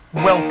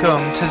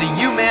Welcome to the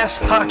UMass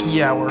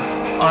Hockey Hour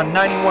on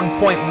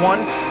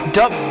 91.1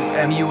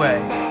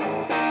 WMUA.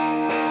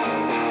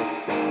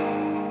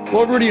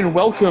 Hello, everybody, and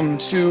welcome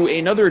to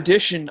another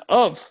edition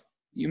of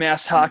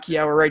UMass Hockey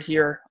Hour right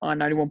here on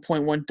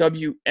 91.1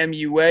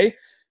 WMUA.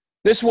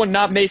 This one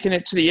not making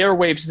it to the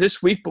airwaves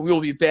this week, but we will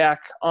be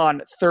back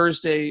on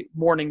Thursday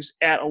mornings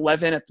at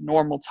 11 at the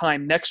normal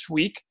time next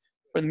week.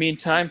 For the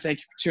meantime, thank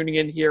you for tuning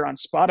in here on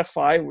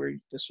Spotify, where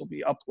this will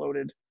be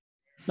uploaded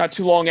not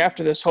too long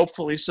after this,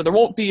 hopefully. So there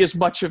won't be as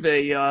much of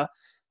a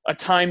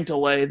time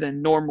delay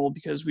than normal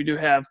because we do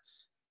have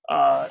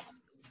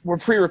we're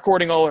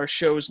pre-recording all our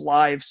shows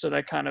live, so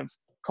that kind of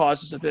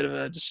causes a bit of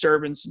a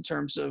disturbance in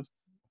terms of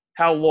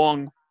how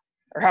long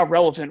or how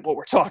relevant what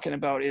we're talking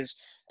about is.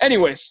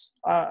 Anyways,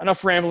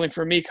 enough rambling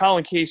from me.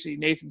 Colin Casey,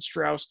 Nathan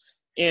Strauss,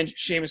 and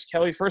Seamus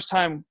Kelly. First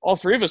time all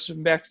three of us have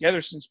been back together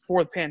since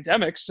before the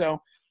pandemic,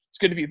 so it's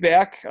good to be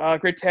back.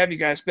 Great to have you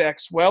guys back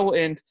as well,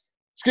 and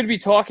it's good to be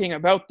talking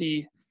about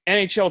the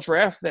NHL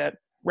draft that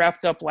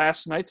wrapped up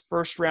last night, the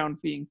first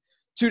round being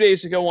 2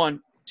 days ago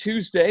on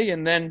Tuesday,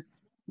 and then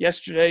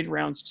yesterday,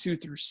 rounds 2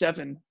 through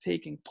 7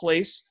 taking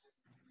place.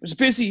 It was a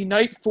busy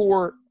night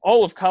for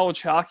all of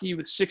college hockey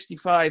with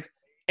 65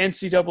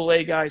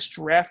 NCAA guys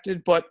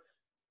drafted, but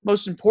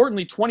most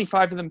importantly,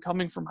 25 of them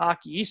coming from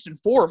Hockey East and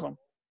 4 of them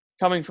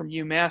coming from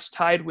UMass,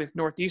 tied with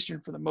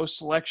Northeastern for the most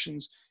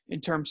selections in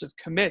terms of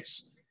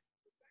commits.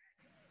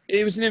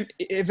 It was an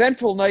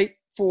eventful night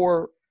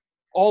for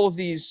all of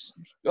these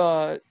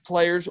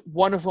players,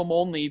 one of them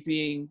only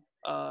being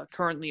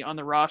currently on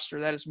the roster.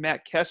 That is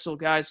Matt Kessel.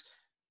 Guys,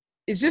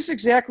 is this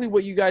exactly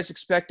what you guys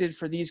expected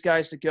for these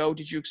guys to go?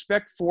 Did you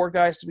expect 4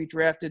 guys to be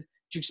drafted?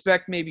 Did you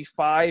expect maybe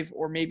 5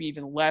 or maybe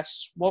even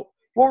less? What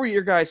were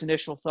your guys'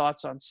 initial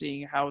thoughts on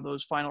seeing how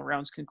those final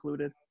rounds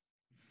concluded?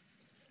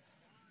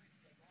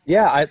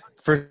 Yeah,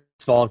 first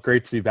of all,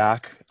 great to be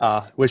back.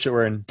 Wish it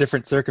were in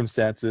different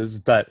circumstances,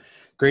 but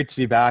great to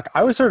be back.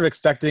 I was sort of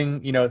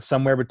expecting,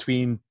 somewhere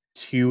between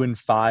 2 and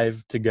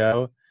 5 to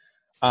go.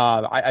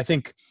 I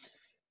think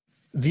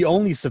the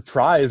only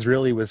surprise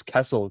really was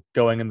Kessel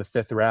going in the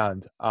 5th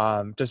round,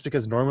 just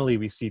because normally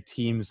we see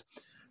teams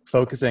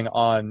focusing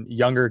on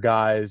younger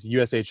guys,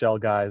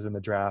 USHL guys in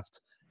the draft.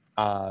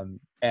 And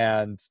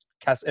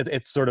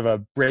it's sort of a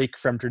break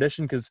from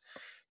tradition because,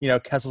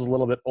 Kessel's a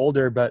little bit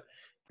older, but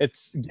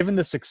it's given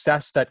the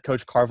success that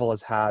Coach Carvel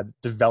has had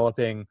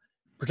developing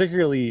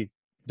particularly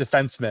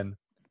defensemen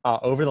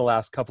over the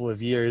last couple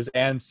of years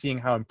and seeing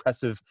how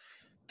impressive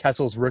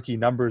Kessel's rookie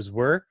numbers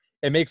were,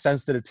 it makes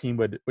sense that a team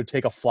would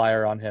take a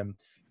flyer on him,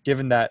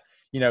 given that,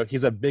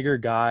 he's a bigger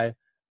guy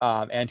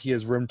and he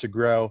has room to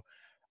grow.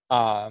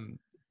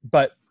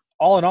 But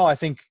all in all, I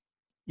think,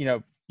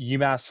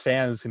 UMass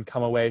fans can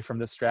come away from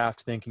this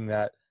draft thinking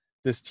that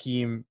this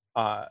team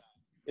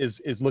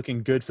is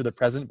looking good for the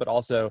present, but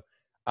also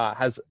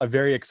has a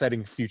very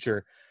exciting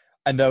future.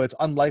 And though it's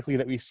unlikely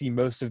that we see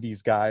most of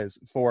these guys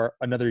for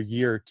another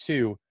year or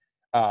two,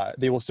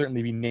 they will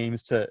certainly be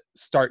names to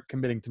start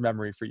committing to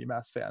memory for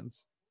UMass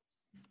fans.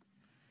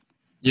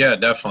 Yeah,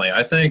 definitely.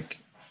 I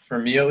think for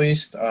me at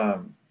least,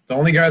 the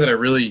only guy that I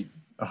really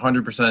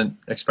 100%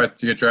 expected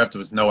to get drafted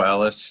was Noah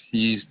Ellis.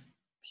 He'd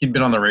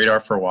been on the radar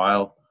for a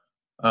while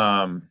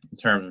in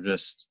terms of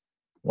just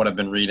what I've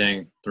been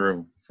reading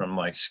through from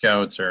like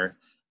scouts or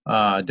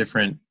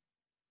different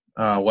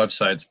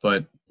websites.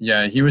 But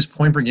yeah, he was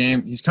point per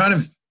game. He's kind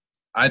of,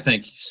 I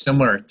think,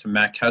 similar to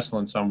Matt Kessel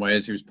in some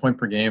ways. He was point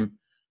per game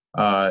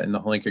in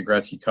the Hlinka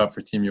Gretzky Cup for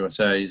Team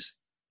USA. He's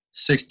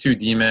 6'2"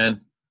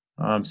 D-man.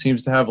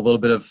 Seems to have a little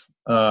bit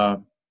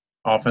of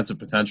offensive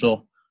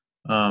potential.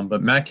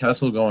 But Matt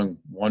Kessel going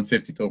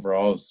 150th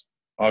overall is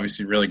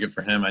obviously really good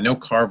for him. I know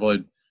Carvel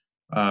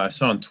I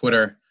saw on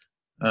Twitter,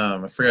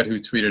 I forgot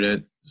who tweeted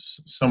it,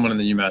 someone in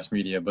the UMass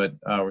media, but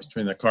was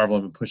tweeting that Carvel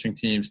had been pushing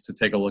teams to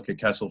take a look at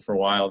Kessel for a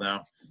while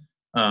now.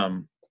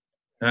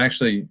 And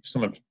actually,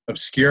 some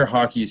obscure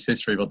hockey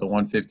history about the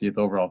 150th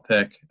overall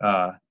pick.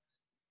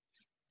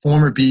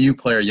 Former BU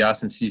player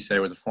Yasin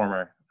Cisse was a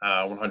former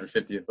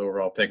 150th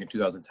overall pick in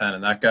 2010.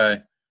 And that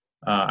guy,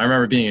 I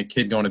remember being a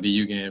kid going to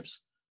BU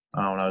games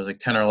when I was like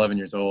 10 or 11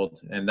 years old.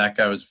 And that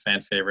guy was a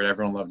fan favorite.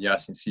 Everyone loved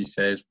Yasin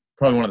Cisse. He's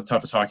probably one of the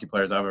toughest hockey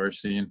players I've ever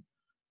seen.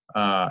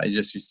 He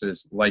just used to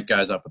just light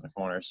guys up in the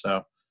corner.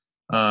 So,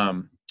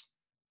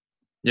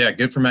 yeah,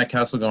 good for Matt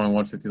Kessel going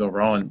 150th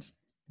overall. And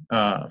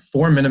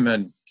 4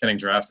 Minutemen getting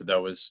drafted,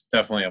 though, was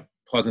definitely a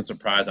pleasant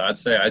surprise. I'd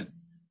say I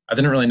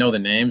didn't really know the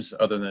names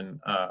other than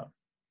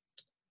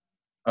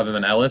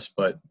Ellis,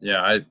 but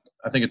yeah,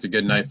 I think it's a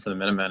good night for the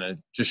Minutemen. It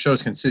just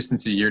shows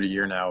consistency year to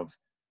year now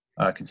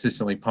of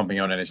consistently pumping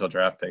out NHL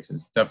draft picks.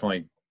 It's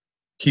definitely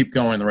keep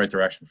going in the right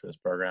direction for this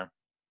program.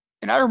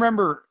 And I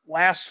remember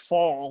last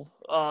fall,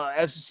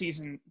 as the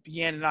season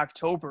began in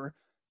October,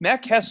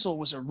 Matt Kessel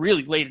was a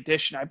really late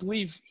addition. I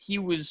believe he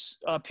was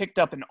picked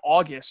up in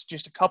August,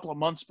 just a couple of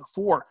months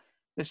before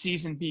the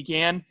season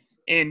began.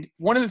 And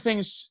one of the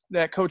things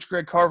that Coach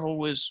Greg Carvel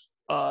was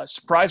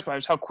surprised by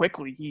was how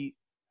quickly he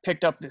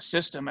picked up this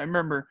system. I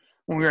remember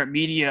when we were at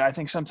media, I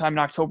think sometime in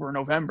October or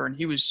November, and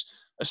he was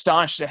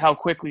astonished at how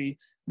quickly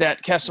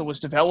that Kessel was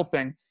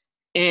developing.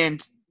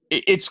 And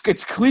it's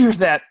clear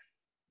that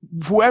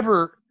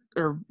whoever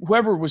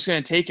was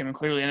going to take him, and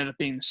clearly ended up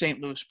being the St.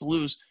 Louis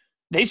Blues,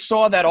 they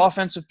saw that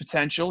offensive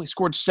potential. He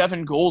scored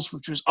 7 goals,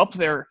 which was up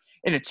there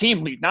in a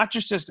team lead, not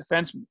just as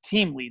defenseman,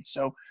 team lead.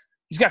 So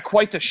he's got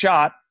quite the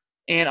shot.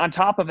 And on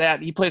top of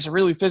that, he plays a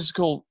really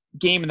physical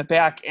game in the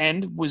back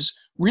end, was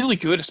really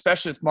good,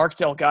 especially with Mark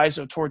Del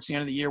Gaizo towards the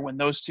end of the year when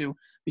those two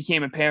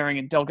became a pairing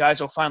and Del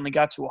Gaizo finally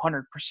got to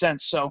 100%.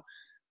 So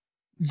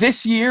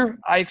this year,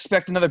 I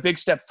expect another big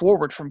step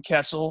forward from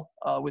Kessel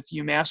with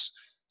UMass.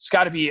 It's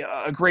got to be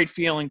a great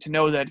feeling to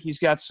know that he's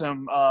got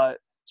some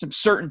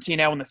certainty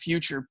now in the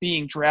future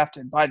being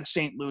drafted by the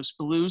St. Louis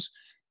Blues.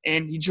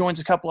 And he joins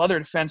a couple other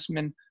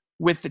defensemen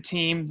with the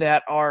team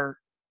that are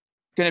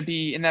going to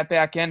be in that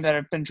back end that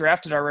have been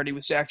drafted already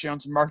with Zach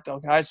Jones and Mark Del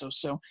Gaizo.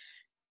 So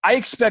I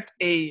expect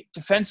a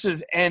a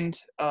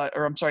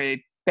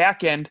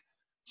back end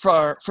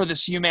for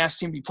this UMass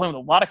team to be playing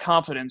with a lot of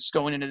confidence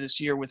going into this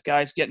year, with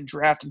guys getting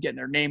drafted, getting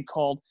their name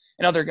called,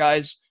 and other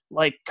guys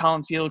like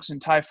Colin Felix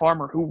and Ty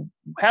Farmer who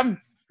haven't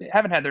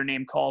had their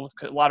name called,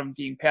 a lot of them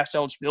being past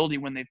eligibility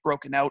when they've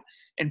broken out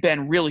and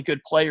been really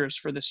good players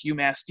for this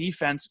UMass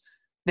defense.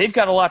 They've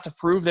got a lot to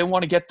prove. They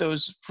want to get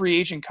those free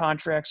agent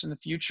contracts in the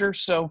future.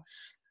 So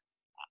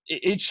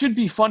it should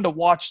be fun to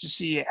watch to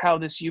see how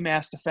this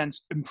UMass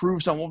defense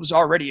improves on what was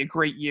already a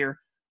great year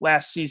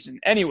last season.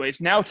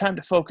 Anyways, now time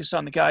to focus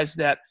on the guys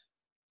that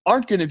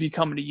aren't going to be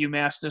coming to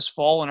UMass this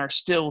fall and are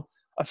still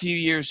a few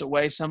years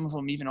away, some of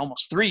them even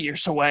almost 3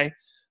 years away.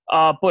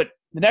 But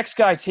the next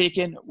guy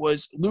taken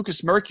was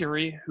Lucas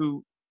Mercury,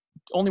 who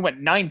only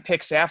went 9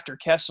 picks after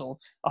Kessel,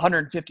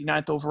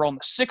 159th overall in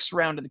the 6th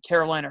round of the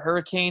Carolina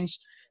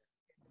Hurricanes.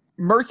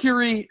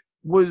 Mercury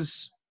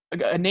was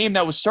a name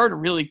that was starting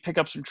to really pick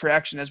up some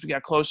traction as we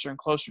got closer and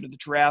closer to the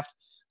draft.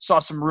 Saw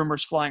some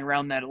rumors flying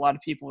around that a lot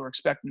of people were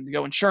expecting him to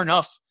go. And sure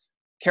enough,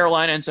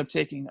 Carolina ends up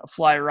taking a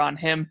flyer on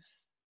him.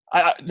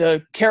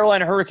 The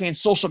Carolina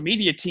Hurricanes social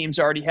media team's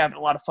already having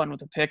a lot of fun with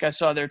the pick. I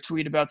saw their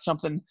tweet about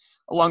something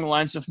along the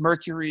lines of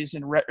Mercury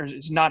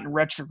is not in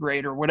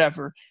retrograde or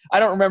whatever. I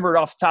don't remember it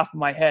off the top of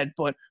my head,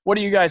 but what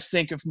do you guys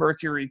think of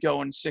Mercury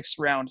going 6th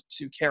round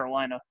to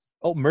Carolina?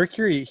 Oh,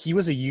 Mercury, he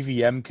was a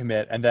UVM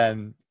commit and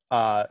then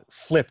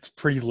flipped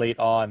pretty late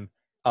on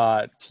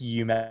to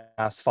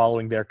UMass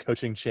following their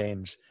coaching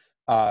change.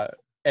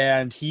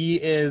 And he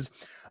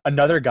is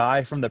another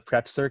guy from the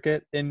prep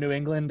circuit in New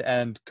England,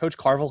 and Coach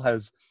Carvel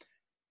has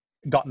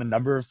gotten a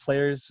number of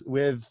players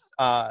with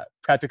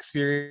prep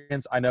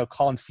experience. I know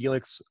Colin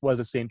Felix was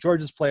a St.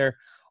 George's player.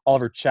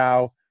 Oliver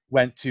Chow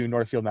went to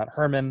Northfield Mount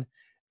Herman,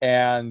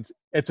 and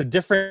it's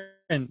different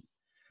than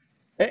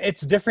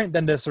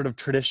the sort of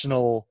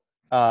traditional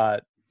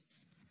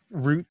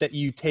route that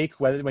you take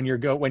when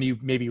you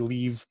maybe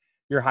leave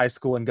your high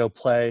school and go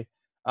play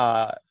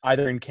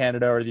either in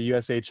Canada or the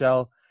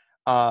USHL,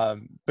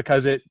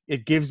 because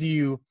it gives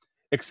you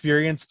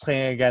experience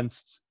playing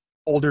against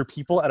older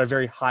people at a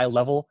very high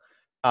level.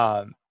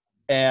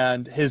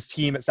 And his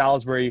team at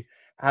Salisbury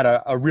had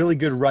a really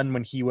good run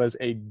when he was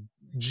a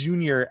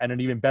junior and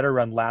an even better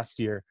run last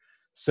year.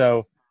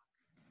 So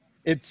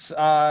it's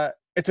a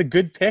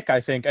good pick,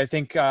 I think. I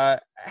think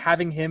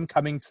having him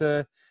coming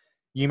to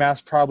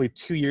UMass probably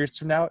 2 years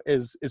from now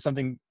is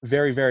something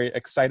very, very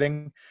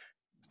exciting.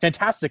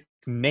 Fantastic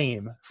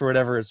name for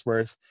whatever it's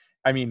worth.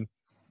 I mean,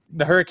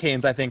 the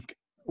Hurricanes, I think,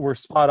 were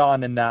spot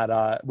on in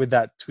that with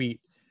that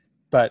tweet.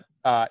 But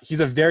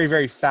he's a very,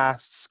 very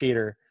fast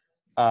skater,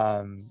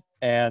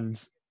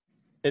 and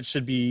it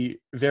should be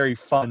very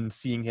fun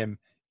seeing him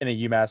in a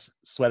UMass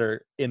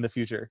sweater in the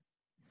future.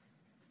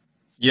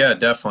 Yeah,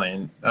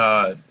 definitely.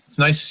 And it's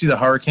nice to see the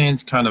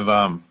Hurricanes kind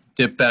of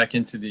dip back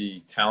into the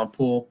talent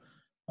pool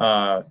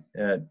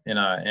in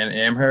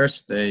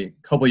Amherst. A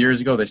couple years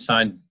ago, they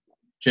signed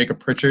Jacob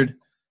Pritchard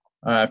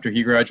after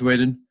he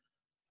graduated,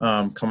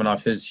 coming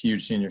off his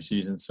huge senior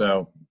season.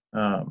 So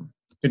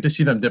good to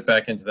see them dip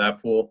back into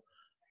that pool.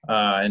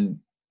 And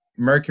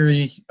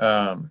Mercury,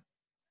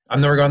 I've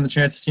never gotten the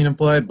chance to see him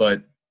play,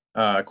 but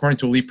according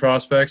to Elite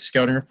Prospects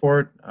scouting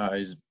report,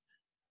 he's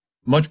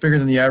much bigger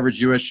than the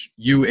average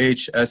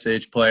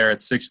UHSH player at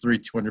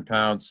 6'3", 200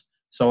 pounds,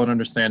 solid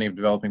understanding of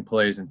developing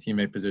plays and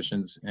teammate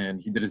positions,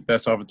 and he did his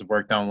best offensive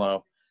work down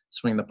low,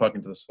 swinging the puck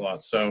into the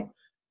slot. So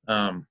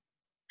kind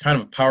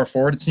of a power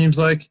forward, it seems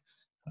like.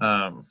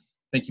 I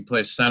think he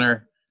plays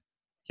center.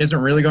 He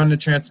hasn't really gotten a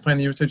chance to play in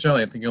the USHL.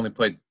 I think he only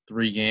played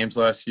 3 games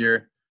last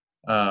year.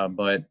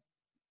 But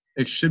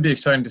it should be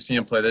exciting to see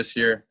him play this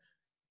year.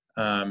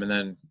 And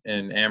then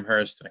in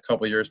Amherst in a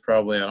couple of years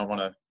probably. I don't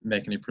want to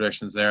make any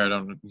predictions there. I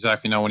don't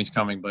exactly know when he's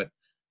coming, but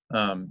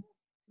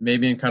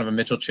maybe in kind of a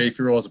Mitchell Chafee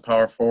role as a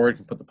power forward,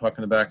 can put the puck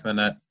in the back of the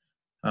net.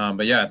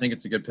 But, yeah, I think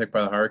it's a good pick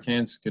by the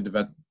Hurricanes.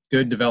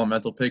 Good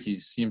developmental pick. He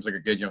seems like a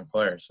good young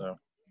player. So,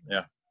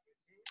 yeah.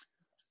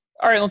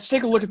 All right, let's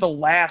take a look at the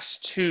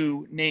last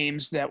 2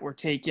 names that were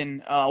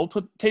taken. We'll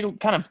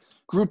kind of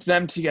group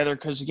them together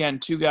because, again,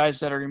 2 guys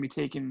that are going to be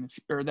taken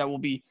or that will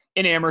be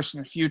in Amherst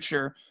in the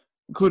future.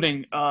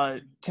 including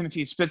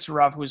Timothy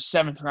Spitzerov, who was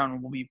 7th round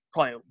and will be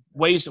probably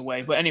ways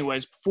away. But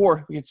anyways,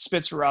 before we get to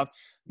Spitzerov,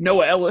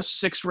 Noah Ellis,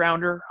 6th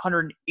rounder,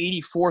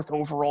 184th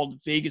overall to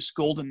Vegas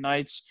Golden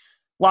Knights.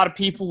 A lot of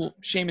people,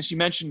 Seamus, you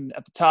mentioned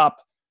at the top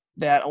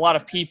that a lot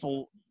of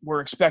people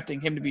were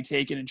expecting him to be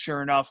taken, and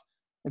sure enough,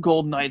 the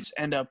Golden Knights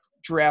end up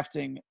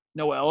drafting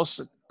Noah Ellis.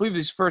 I believe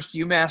he's first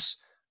UMass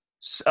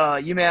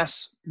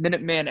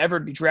Minuteman ever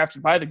to be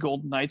drafted by the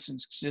Golden Knights in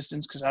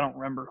existence, because I don't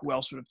remember who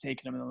else would have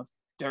taken him in the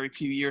very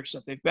few years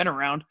that they've been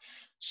around.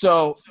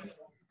 So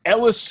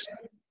Ellis,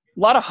 a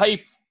lot of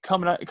hype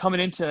coming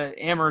into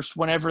Amherst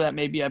whenever that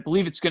may be. I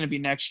believe it's going to be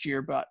next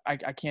year, but I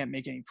can't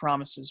make any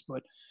promises.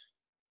 But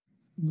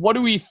what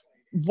do we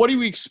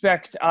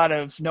expect out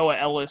of Noah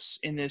Ellis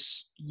in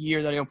this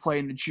year that he'll play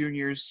in the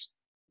juniors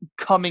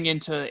coming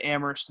into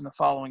Amherst in the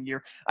following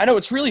year? I know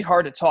it's really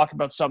hard to talk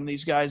about some of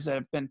these guys that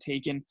have been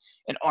taken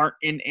and aren't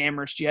in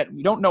Amherst yet.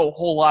 We don't know a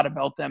whole lot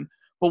about them,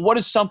 but what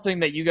is something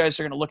that you guys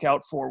are going to look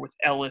out for with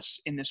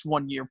Ellis in this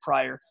 1 year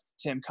prior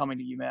to him coming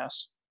to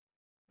UMass?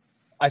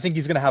 I think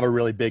he's going to have a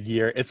really big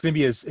year. It's going to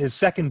be his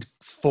second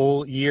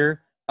full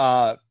year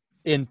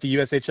in the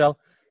USHL,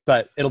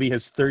 but it'll be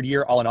his third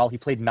year all in all. He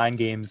played 9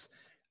 games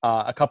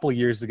a couple of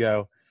years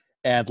ago,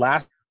 and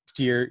last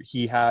year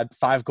he had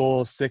 5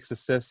 goals, 6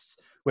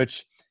 assists,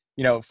 which,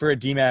 for a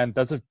D-man,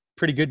 those are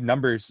pretty good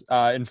numbers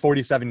in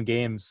 47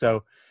 games.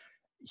 So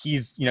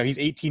he's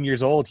 18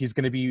 years old. He's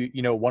going to be,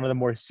 one of the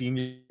more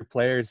senior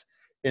players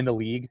in the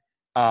league.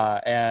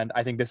 And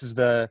I think this is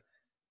the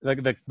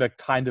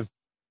kind of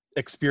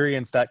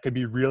experience that could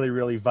be really,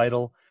 really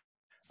vital.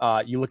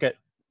 You look at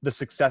the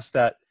success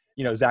that,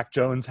 Zach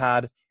Jones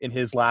had in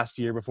his last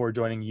year before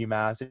joining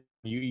UMass.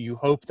 You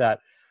hope that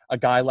a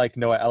guy like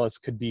Noah Ellis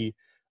could be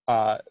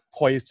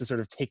poised to sort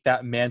of take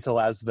that mantle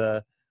as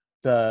the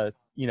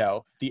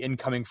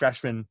incoming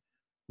freshman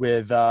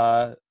with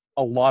a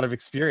lot of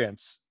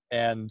experience.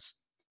 And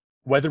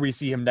whether we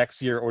see him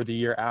next year or the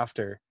year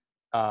after,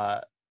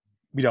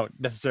 we don't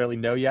necessarily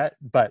know yet,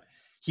 but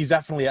he's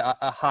definitely a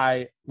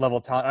high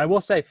level talent. And I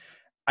will say,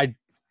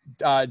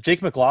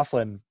 Jake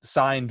McLaughlin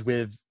signed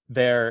with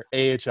their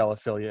AHL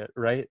affiliate,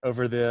 right,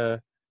 over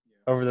the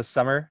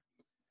summer.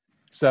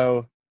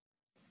 So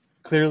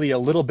clearly a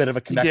little bit of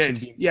a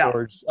connection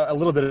forged, a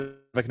little bit of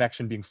a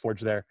connection being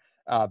forged there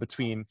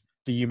between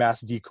the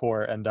UMass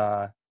D-Corps and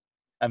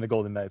the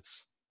Golden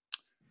Knights.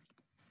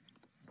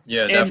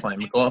 Yeah,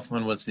 definitely.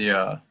 McLaughlin was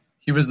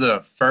he was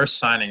the first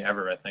signing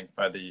ever, I think,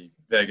 by the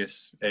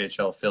Vegas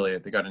AHL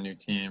affiliate. They got a new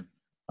team,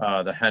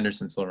 the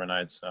Henderson Silver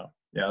Knights. So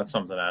yeah, that's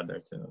something to add there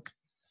too.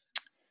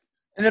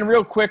 And then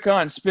real quick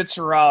on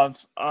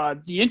Spitzerov,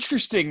 the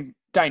interesting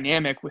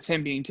dynamic with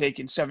him being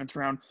taken 7th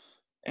round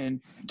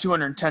and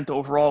 210th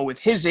overall, with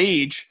his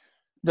age,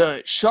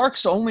 the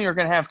Sharks only are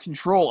going to have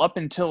control up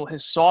until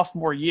his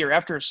sophomore year,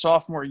 after his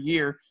sophomore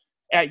year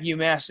at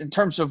UMass, in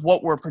terms of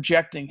what we're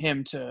projecting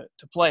him to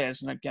play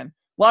as. And again,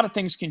 a lot of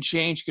things can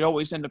change. You could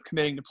always end up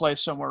committing to play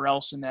somewhere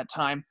else in that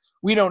time.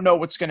 We don't know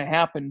what's going to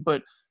happen.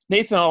 But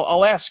Nathan,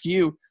 I'll ask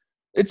you,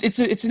 it's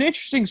an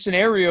interesting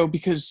scenario,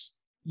 because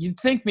you'd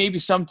think maybe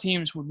some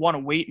teams would want to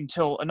wait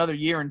until another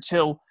year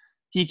until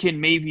he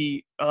can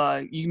maybe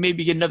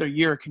get another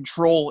year of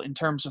control in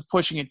terms of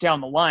pushing it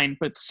down the line.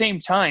 But at the same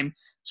time,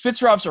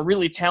 Spitzerov's a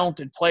really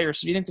talented player.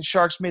 So do you think the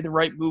Sharks made the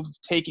right move of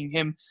taking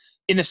him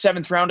in the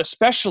 7th round,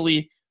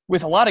 especially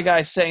with a lot of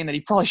guys saying that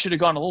he probably should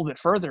have gone a little bit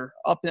further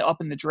up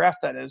in the draft,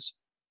 that is?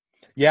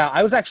 Yeah,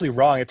 I was actually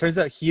wrong. It turns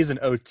out he is an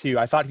 02.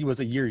 I thought he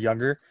was a year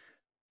younger.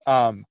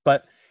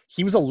 But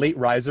he was a late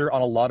riser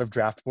on a lot of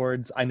draft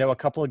boards. I know a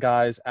couple of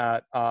guys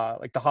at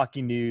like the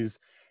Hockey News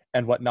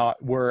and whatnot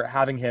were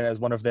having him as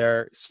one of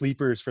their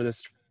sleepers for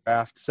this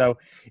draft. So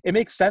it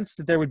makes sense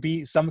that there would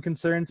be some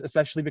concerns,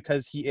 especially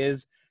because he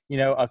is,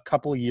 a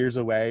couple of years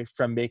away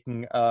from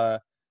making an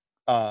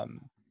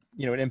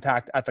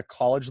impact at the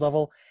college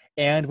level.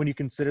 And when you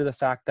consider the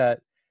fact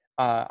that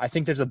I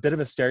think there's a bit of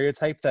a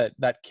stereotype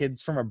that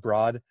kids from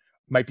abroad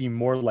might be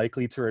more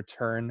likely to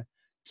return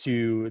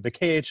to the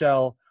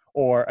KHL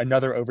or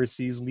another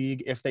overseas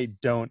league if they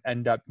don't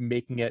end up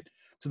making it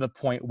to the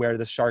point where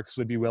the Sharks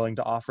would be willing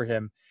to offer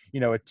him, a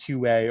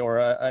 2-way or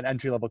an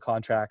entry-level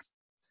contract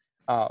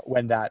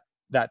when that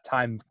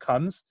time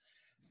comes.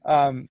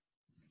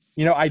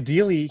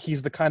 Ideally,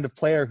 he's the kind of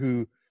player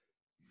who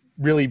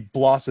really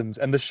blossoms.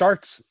 And the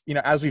Sharks,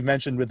 as we've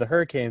mentioned with the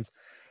Hurricanes,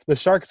 the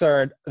Sharks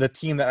are the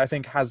team that I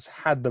think has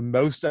had the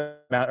most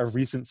amount of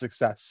recent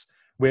success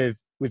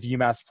with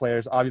UMass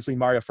players. Obviously,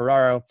 Mario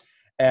Ferraro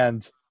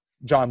and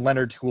John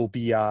Leonard, who will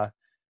be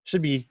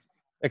should be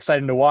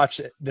exciting to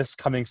watch this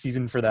coming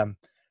season for them.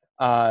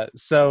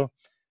 So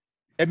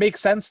it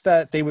makes sense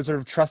that they would sort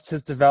of trust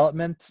his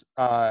development.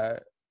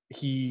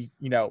 He,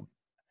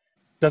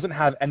 doesn't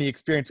have any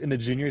experience in the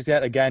juniors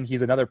yet. Again,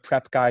 he's another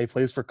prep guy. He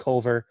plays for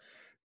Culver.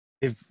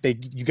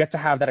 You get to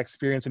have that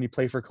experience when you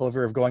play for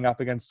Culver of going up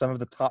against some of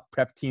the top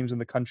prep teams in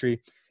the country,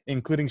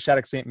 including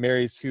Shattuck St.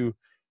 Mary's, who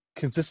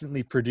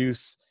consistently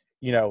produce,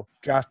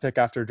 draft pick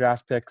after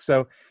draft pick.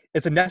 So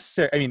it's a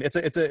necessary,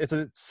 it's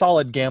a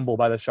solid gamble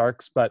by the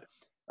Sharks, but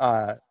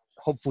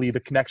hopefully the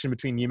connection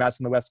between UMass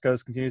and the West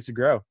Coast continues to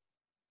grow.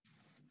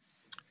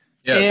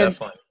 Yeah,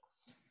 definitely.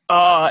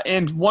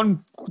 And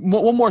one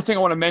more thing I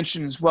want to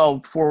mention as well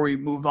before we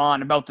move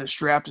on about this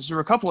draft is there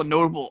were a couple of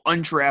notable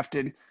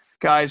undrafted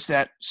guys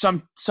that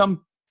some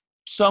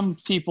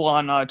people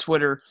on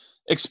Twitter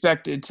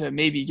expected to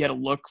maybe get a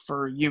look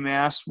for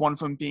UMass. One of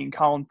them being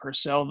Colin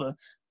Purcell, the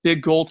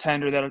big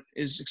goaltender that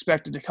is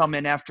expected to come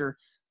in after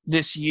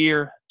this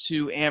year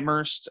to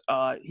Amherst.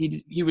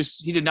 He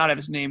did not have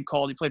his name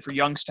called. He played for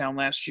Youngstown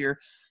last year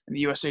in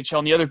the USHL.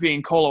 And the other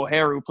being Cole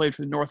O'Hara, who played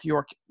for the North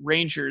York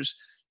Rangers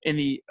in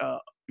the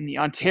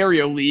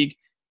Ontario League.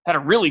 Had a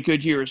really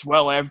good year as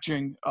well,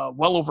 averaging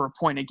well over a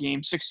point a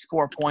game,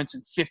 64 points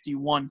in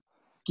 51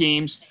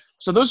 games.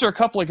 So those are a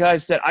couple of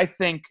guys that I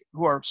think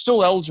who are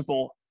still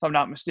eligible, if I'm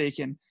not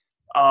mistaken,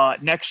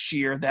 next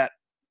year that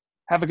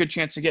have a good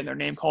chance of getting their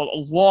name called,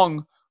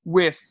 along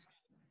with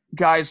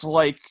guys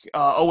like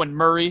Owen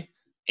Murray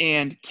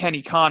and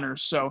Kenny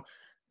Connors. So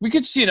we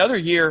could see another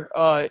year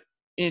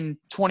in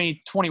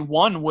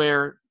 2021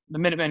 where the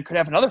Minutemen could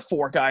have another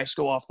 4 guys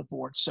go off the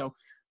board. So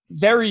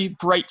very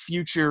bright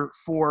future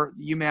for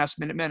the UMass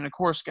Minutemen. And, of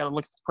course, got to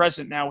look at the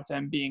present now with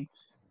them being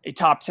a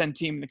top 10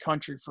 team in the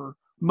country for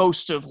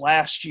most of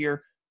last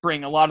year,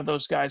 bring a lot of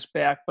those guys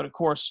back. But, of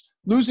course,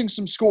 losing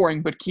some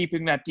scoring but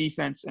keeping that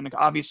defense, and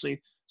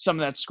obviously some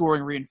of that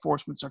scoring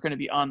reinforcements are going to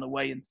be on the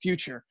way in the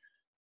future.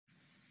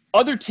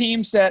 Other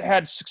teams that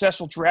had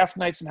successful draft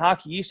nights in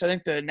Hockey East, I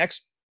think the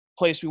next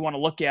place we want to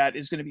look at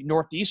is going to be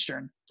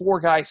Northeastern. 4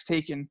 guys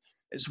taken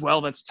as well.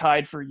 That's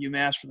tied for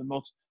UMass for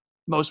the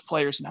most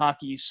players in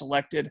Hockey East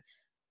selected.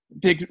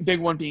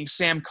 Big one being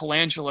Sam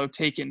Colangelo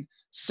taken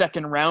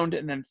 2nd round,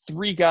 and then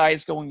 3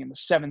 guys going in the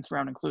 7th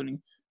round, including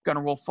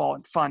Gunnar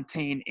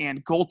Wolf-Fontaine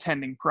and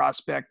goaltending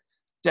prospect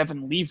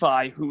Devin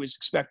Levi, who is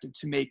expected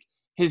to make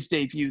his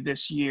debut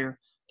this year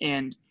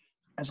and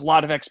has a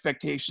lot of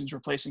expectations,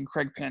 replacing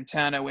Craig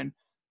Pantano, and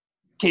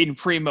Caden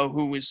Primo,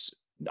 who was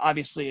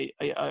obviously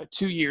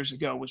 2 years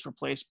ago was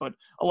replaced, but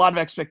a lot of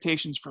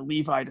expectations for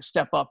Levi to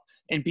step up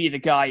and be the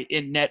guy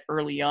in net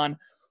early on.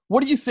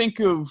 What do you think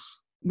of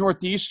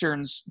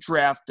Northeastern's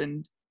draft?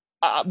 And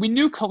we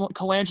knew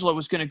Colangelo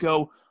was going to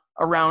go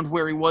around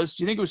where he was.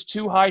 Do you think it was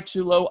too high,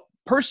 too low?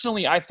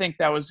 Personally, I think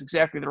that was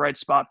exactly the right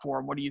spot for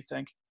him. What do you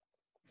think?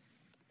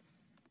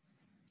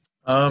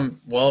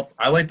 Well,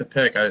 I like the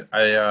pick.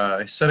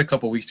 I said a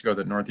couple weeks ago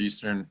that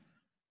Northeastern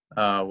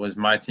was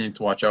my team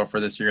to watch out for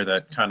this year.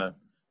 That kind of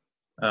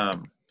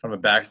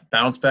a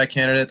bounce back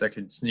candidate that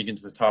could sneak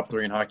into the top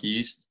 3 in Hockey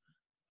East.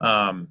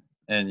 And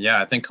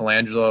yeah, I think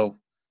Colangelo.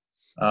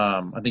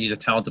 I think he's a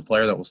talented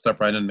player that will step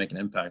right in and make an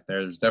impact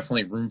there. There's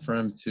definitely room for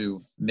him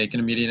to make an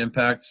immediate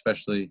impact,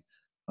 especially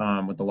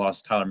with the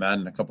loss of Tyler Madden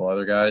and a couple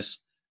other guys,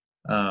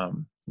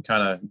 and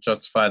kind of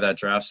justify that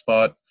draft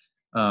spot.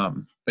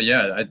 But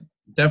yeah, I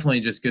definitely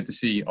just good to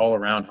see all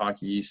around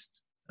Hockey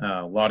East.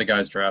 A lot of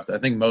guys drafted. I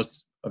think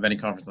most of any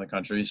conference in the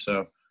country.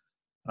 So,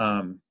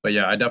 but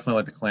yeah, I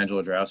definitely like the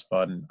Colangelo draft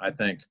spot, and I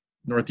think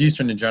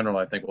Northeastern in general,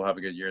 I think will have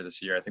a good year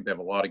this year. I think they have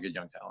a lot of good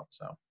young talent.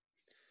 So.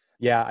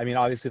 Yeah, I mean,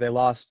 obviously they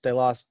lost,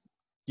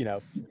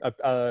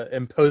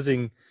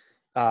 imposing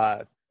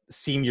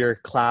senior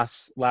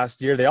class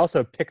last year. They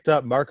also picked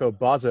up Marco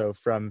Bozzo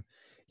from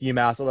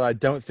UMass, although I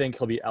don't think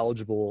he'll be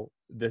eligible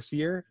this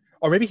year.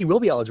 Or maybe he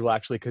will be eligible,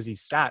 actually, because he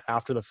sat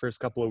after the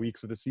first couple of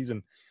weeks of the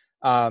season.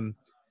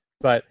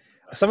 But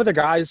some of the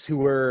guys who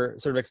were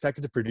sort of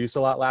expected to produce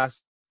a lot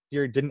last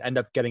year didn't end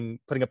up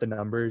putting up the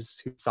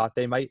numbers who thought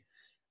they might.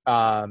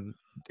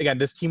 Again,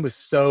 this team was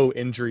so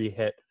injury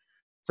hit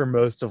for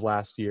most of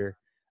last year,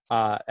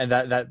 and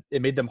that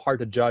it made them hard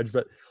to judge.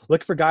 But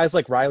look for guys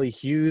like Riley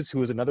Hughes, who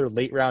was another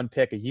late round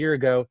pick a year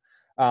ago,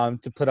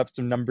 to put up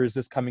some numbers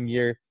this coming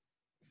year.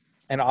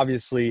 And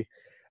obviously,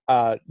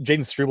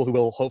 Jaden Struble, who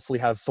will hopefully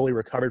have fully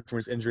recovered from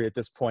his injury at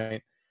this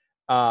point,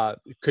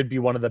 could be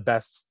one of the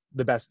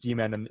best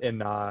G-men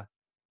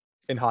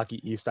in Hockey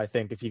East, I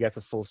think, if he gets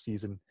a full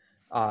season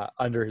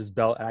under his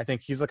belt. And I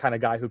think he's the kind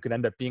of guy who could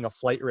end up being a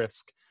flight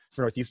risk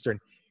for Northeastern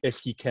if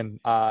he can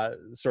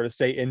sort of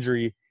stay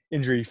injury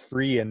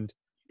free and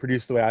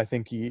produce the way I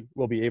think he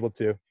will be able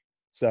to.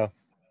 So.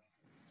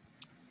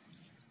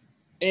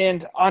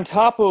 And on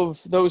top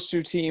of those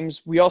 2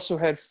 teams, we also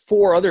had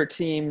 4 other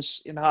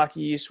teams in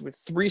Hockey East with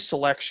 3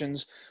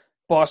 selections: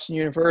 Boston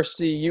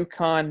University,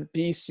 UConn,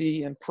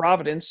 BC, and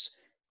Providence.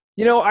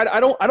 You know, I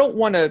don't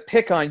want to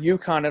pick on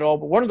UConn at all,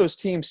 but one of those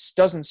teams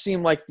doesn't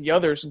seem like the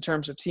others in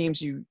terms of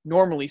teams you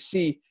normally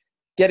see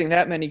getting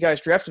that many guys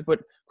drafted.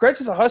 But credit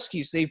to the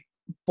Huskies, they've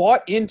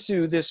bought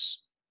into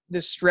this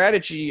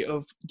strategy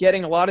of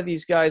getting a lot of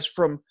these guys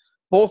from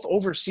both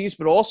overseas,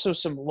 but also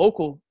some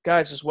local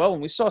guys as well.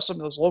 And we saw some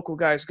of those local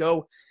guys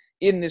go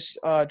in this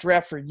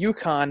draft for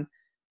UConn.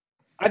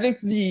 I think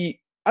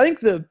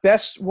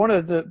one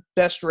of the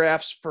best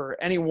drafts for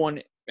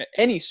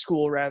any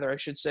school rather, I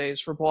should say,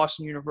 is for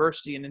Boston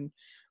University. And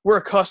we're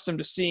accustomed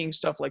to seeing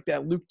stuff like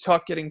that. Luke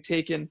Tuck getting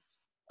taken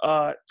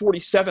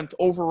 47th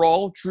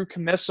overall. Drew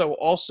Comesso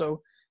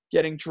also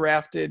getting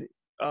drafted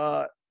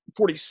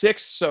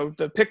 46th. So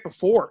the pick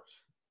before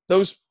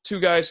those two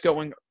guys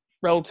going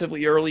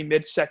relatively early,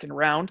 mid-second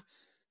round,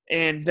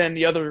 and then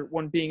the other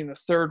one being in the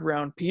third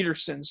round,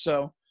 Peterson.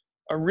 So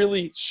a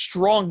really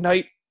strong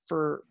night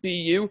for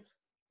BU.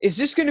 Is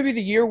this going to be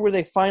the year where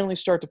they finally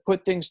start to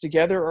put things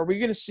together? Or are we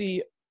going to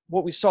see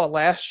what we saw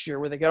last year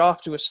where they got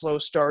off to a slow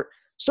start,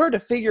 started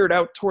to figure it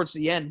out towards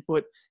the end,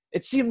 but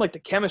it seemed like the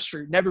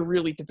chemistry never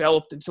really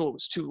developed until it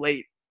was too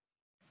late?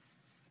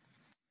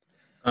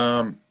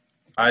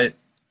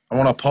 I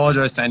want to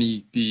apologize to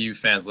any BU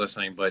fans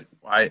listening, but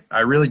I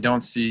really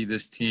don't see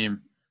this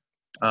team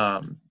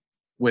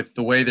with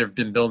the way they've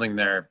been building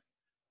their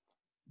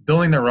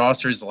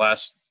rosters the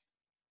last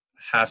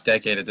half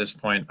decade at this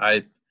point.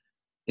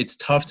 It's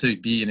tough to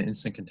be an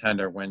instant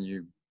contender when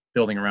you're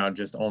building around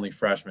just only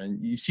freshmen.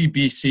 You see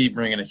BC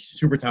bringing a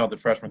super talented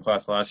freshman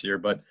class last year,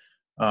 but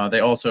they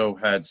also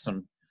had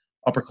some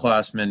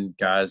upperclassmen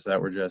guys that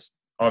were just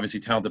obviously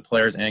talented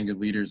players and good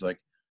leaders like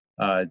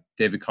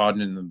David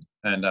Codden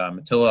and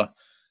Matilla.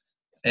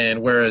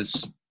 And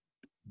whereas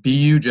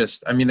BU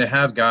they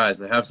have guys,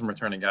 they have some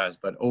returning guys,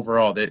 but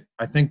overall,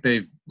 I think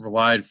they've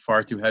relied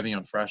far too heavy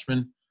on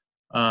freshmen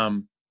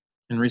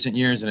in recent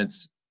years, and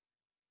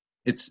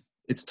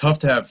it's tough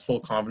to have full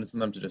confidence in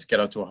them to just get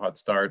out to a hot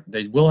start.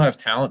 They will have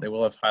talent, they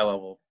will have high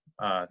level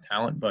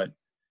talent, but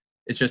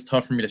it's just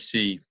tough for me to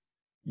see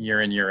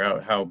year in, year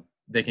out how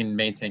they can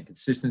maintain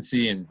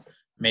consistency and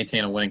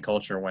maintain a winning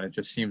culture when it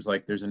just seems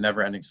like there's a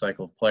never-ending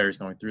cycle of players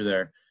going through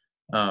there.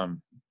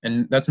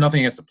 And that's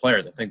nothing against the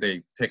players. I think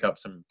they pick up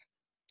some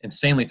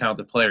insanely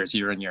talented players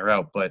year in, year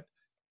out. But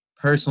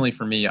personally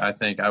for me, I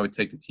think I would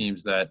take the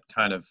teams that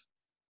kind of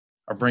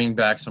are bringing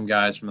back some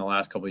guys from the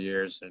last couple of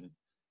years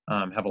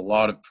and have a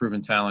lot of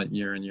proven talent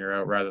year in, year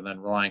out rather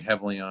than relying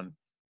heavily on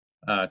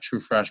true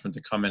freshmen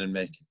to come in and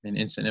make an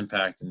instant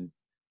impact. And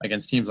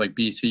against teams like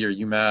BC or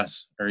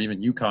UMass or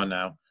even UConn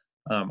now,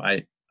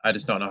 I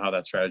just don't know how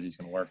that strategy is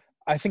going to work.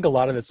 I think a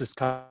lot of this just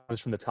comes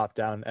from the top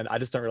down, and I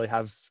just don't really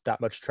have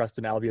that much trust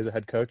in Albie as a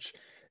head coach.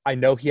 I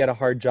know he had a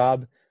hard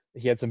job.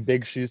 He had some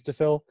big shoes to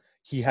fill.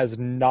 He has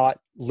not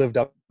lived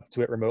up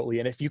to it remotely.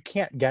 And if you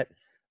can't get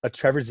a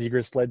Trevor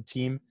Zegras-led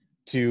team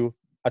to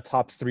a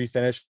top 3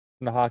 finish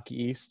in the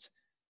Hockey East,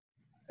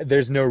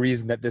 there's no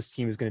reason that this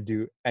team is going to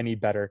do any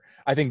better.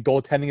 I think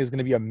goaltending is going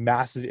to be a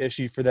massive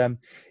issue for them.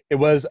 It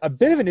was a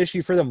bit of an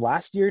issue for them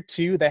last year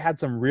too. They had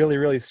some really,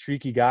 really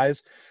streaky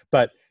guys,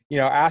 but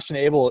Ashton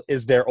Abel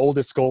is their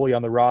oldest goalie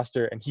on the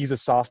roster, and he's a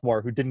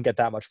sophomore who didn't get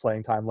that much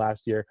playing time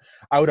last year.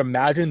 I would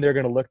imagine they're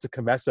going to look to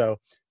Comesso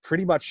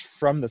pretty much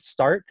from the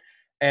start,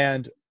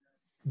 and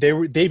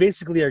they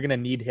basically are going to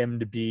need him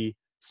to be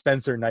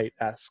Spencer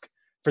Knight-esque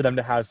for them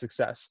to have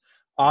success.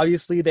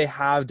 Obviously, they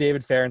have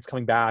David Ferentz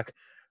coming back,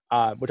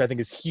 which I think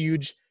is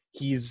huge.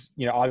 He's,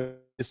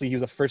 obviously he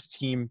was a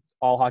first-team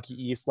All-Hockey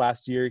East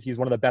last year. He's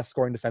one of the best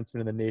scoring defensemen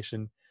in the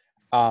nation.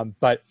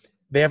 But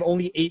they have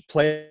only 8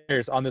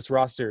 players on this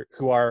roster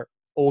who are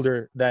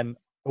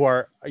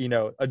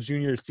a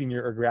junior,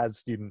 senior, or grad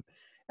student.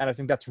 And I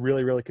think that's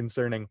really, really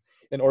concerning.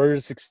 In order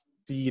to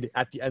succeed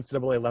at the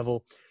NCAA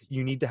level,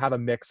 you need to have a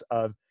mix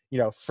of,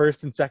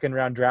 first and second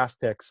round draft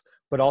picks,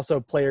 but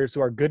also players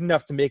who are good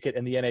enough to make it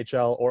in the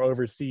NHL or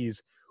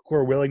overseas who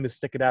are willing to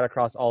stick it out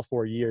across all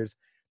 4 years.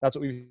 That's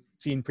what we've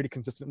seen pretty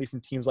consistently from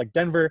teams like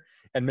Denver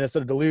and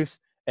Minnesota Duluth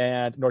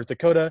and North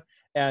Dakota,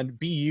 and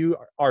BU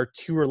are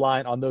too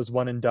reliant on those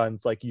one and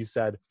dones, like you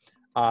said.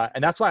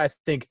 And that's why I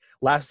think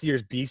last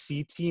year's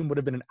BC team would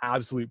have been an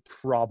absolute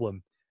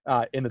problem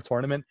in the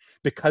tournament,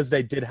 because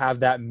they did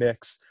have that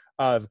mix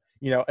of,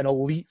 an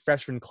elite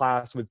freshman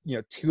class with,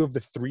 2 of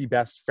the 3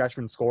 best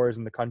freshman scorers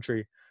in the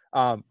country,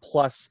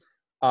 plus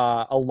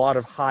a lot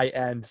of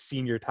high-end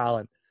senior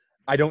talent.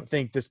 I don't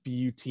think this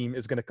BU team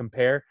is going to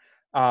compare,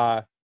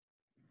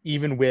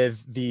 even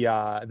with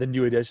the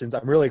new additions.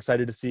 I'm really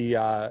excited to see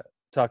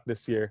Tuck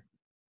this year.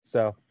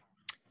 So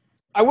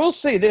I will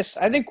say this.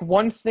 I think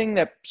one thing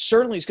that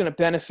certainly is going to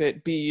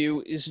benefit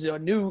BU is the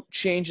new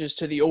changes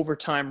to the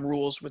overtime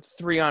rules with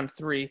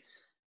 3-on-3.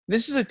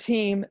 This is a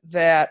team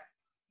that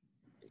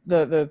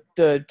the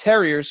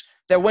Terriers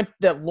that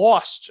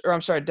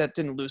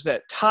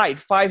tied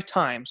 5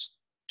 times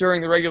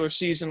during the regular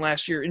season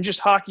last year in just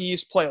Hockey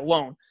East play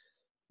alone.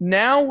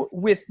 Now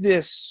with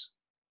this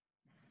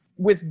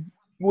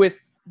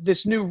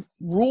new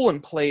rule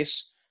in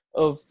place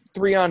of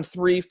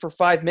 3-on-3 for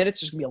 5 minutes,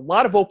 there's going to be a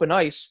lot of open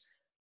ice.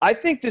 I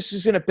think this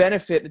is going to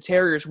benefit the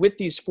Terriers with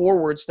these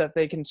forwards that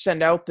they can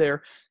send out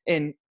there.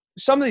 And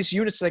some of these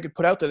units they could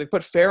put out there, they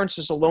put Ferentz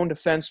as a lone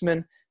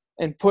defenseman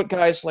and put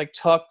guys like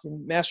Tuck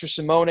and Master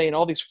Simone and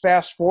all these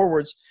fast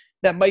forwards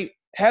that might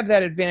have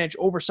that advantage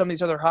over some of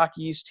these other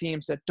Hockey East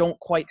teams that don't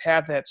quite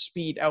have that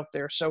speed out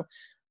there. So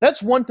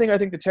that's one thing I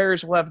think the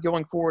Terriers will have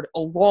going forward,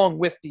 along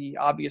with the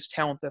obvious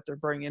talent that they're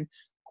bringing.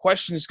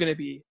 Question is going to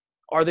be,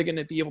 are they going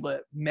to be able to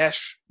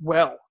mesh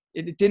well?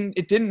 It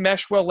didn't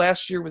mesh well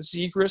last year with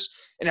Zegras,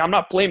 and I'm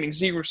not blaming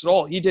Zegras at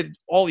all. He did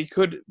all he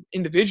could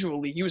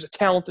individually. He was a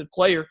talented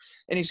player,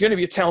 and he's going to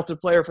be a talented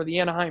player for the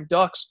Anaheim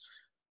Ducks.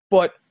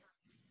 But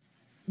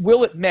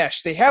will it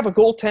mesh? They have a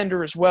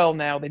goaltender as well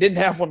now. They didn't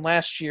have one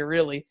last year,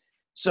 really.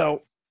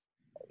 So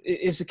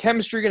is the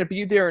chemistry going to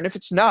be there? And if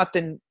it's not,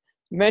 then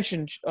you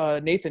mentioned,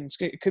 Nathan,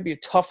 it could be a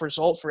tough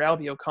result for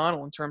Albie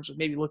O'Connell in terms of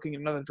maybe looking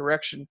in another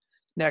direction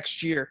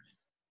next year.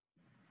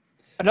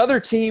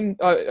 Another team,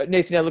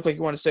 Nathan, that looked like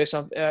you want to say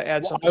something,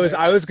 add something.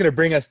 I was going to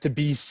bring us to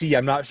BC.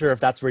 I'm not sure if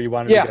that's where you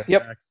wanted to go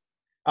yep. next.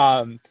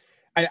 I'm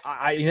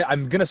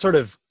going to sort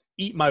of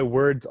eat my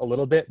words a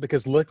little bit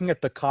because looking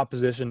at the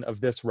composition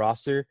of this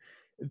roster,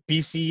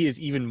 BC is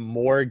even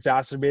more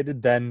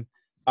exacerbated than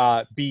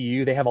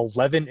BU. They have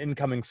 11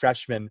 incoming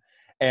freshmen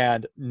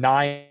and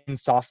 9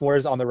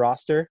 sophomores on the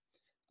roster.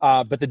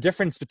 But the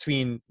difference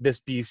between this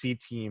BC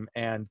team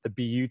and the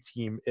BU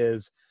team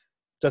is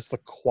just the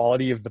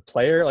quality of the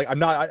player. Like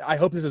I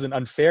hope this isn't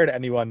unfair to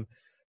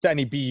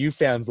any BU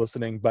fans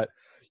listening, but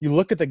you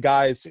look at the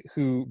guys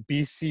who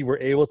BC were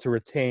able to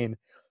retain.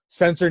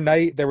 Spencer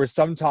Knight, there was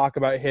some talk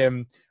about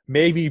him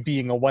maybe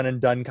being a one and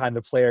done kind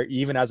of player,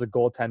 even as a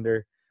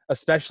goaltender,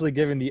 especially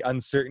given the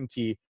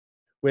uncertainty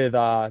with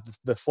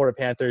the Florida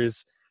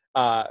Panthers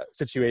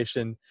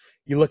situation.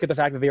 You look at the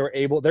fact that they're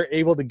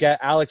able to get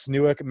Alex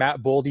Newhook,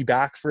 Matt Boldy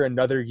back for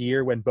another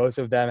year when both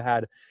of them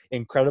had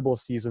incredible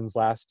seasons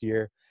last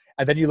year.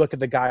 And then you look at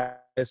the guys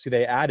who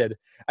they added.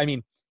 I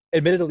mean,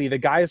 admittedly, the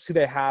guys who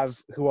they have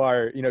who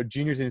are,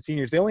 juniors and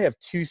seniors, they only have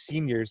 2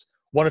 seniors,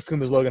 one of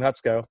whom is Logan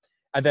Hutsko,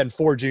 and then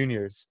 4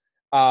 juniors.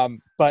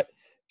 But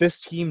this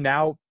team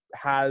now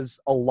has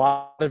a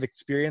lot of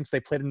experience.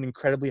 They played at an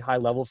incredibly high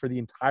level for the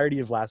entirety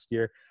of last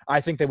year.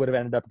 I think they would have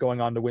ended up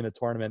going on to win the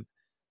tournament,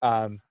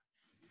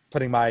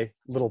 putting my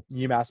little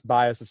UMass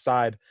bias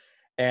aside.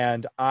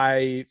 And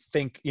I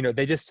think,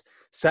 they just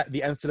set the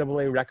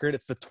NCAA record.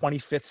 It's the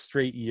 25th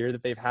straight year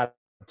that they've had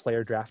a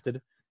player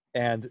drafted.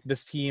 And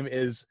this team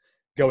is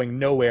going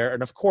nowhere.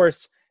 And of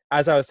course,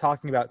 as I was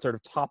talking about sort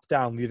of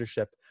top-down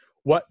leadership,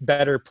 what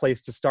better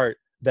place to start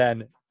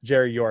than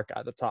Jerry York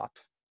at the top?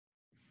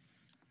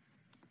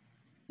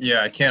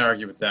 Yeah, I can't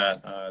argue with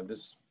that.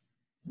 This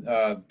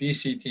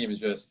BC team is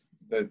just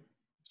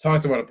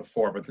talked about it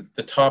before, but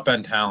the top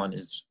end talent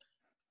is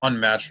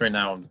unmatched right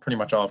now in pretty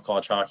much all of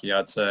college hockey,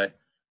 I'd say.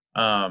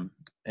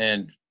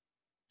 And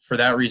for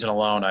that reason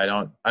alone, I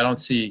don't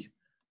see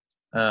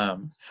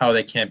how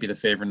they can't be the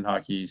favorite in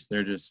Hockey East.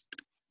 They're just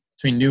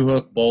between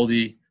Newhook,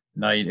 Boldy,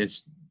 Knight.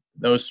 It's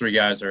those 3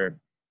 guys are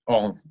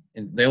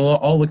they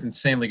all looked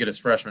insanely good as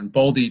freshmen.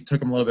 Boldy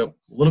took him a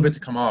little bit to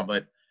come on,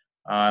 but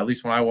at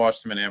least when I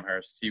watched him in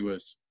Amherst, he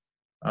was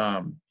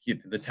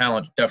the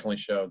talent definitely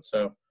showed.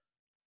 So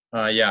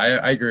I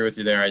agree with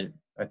you there.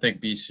 I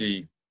think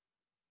BC,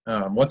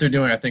 what they're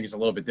doing, I think is a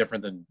little bit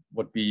different than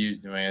what BU's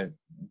doing.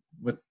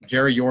 With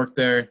Jerry York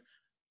there,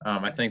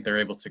 I think they're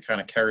able to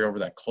kind of carry over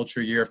that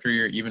culture year after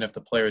year, even if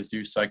the players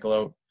do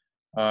cycle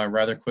out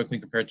rather quickly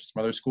compared to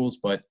some other schools.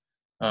 But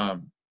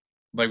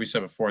like we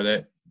said before,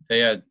 that they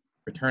had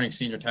returning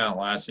senior talent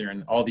last year,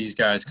 and all these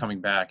guys coming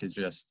back is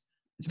just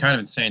it's kind of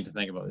insane to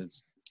think about.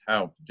 It's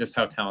how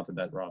talented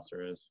that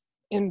roster is.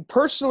 And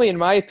personally, in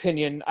my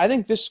opinion, I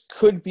think this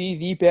could be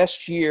the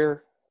best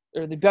year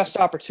or the best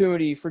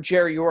opportunity for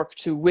Jerry York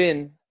to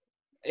win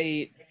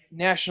a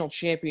national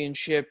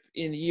championship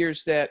in the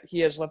years that he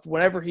has left,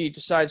 whenever he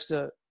decides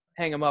to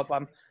hang him up.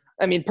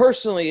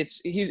 Personally,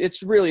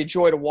 it's really a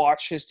joy to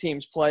watch his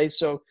teams play.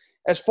 So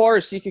as far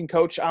as he can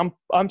coach,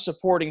 I'm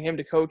supporting him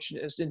to coach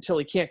until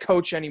he can't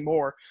coach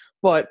anymore.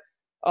 But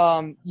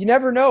you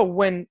never know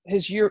when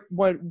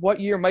what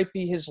year might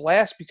be his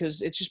last,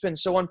 because it's just been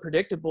so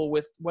unpredictable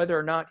with whether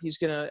or not he's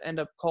going to end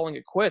up calling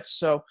it quits.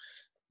 So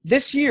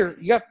this year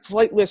you got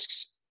flight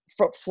risks,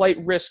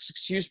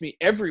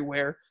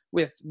 everywhere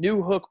with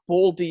Newhook,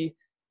 Boldy,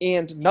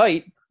 and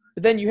Knight.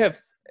 But then you have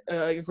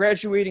a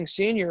graduating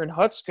senior in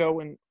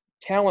Hutsko and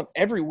talent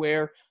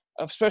everywhere,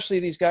 especially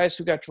these guys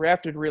who got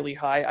drafted really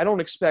high. I don't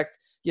expect,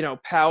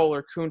 Powell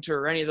or Kunter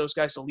or any of those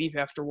guys to leave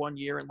after 1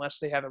 year unless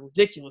they have a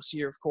ridiculous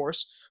year, of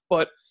course.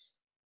 But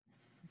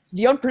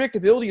the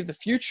unpredictability of the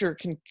future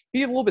can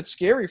be a little bit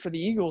scary for the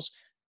Eagles.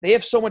 They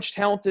have so much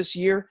talent this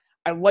year.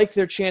 I like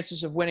their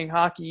chances of winning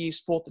Hockey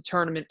East, both the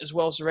tournament as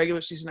well as the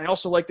regular season. I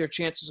also like their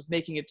chances of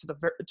making it to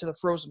the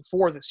Frozen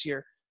Four this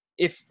year,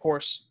 if, of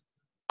course,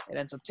 it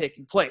ends up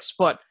taking place.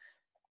 But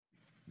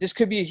this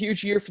could be a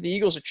huge year for the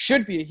Eagles. It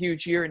should be a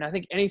huge year, and I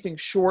think anything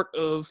short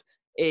of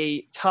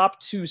a top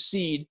 2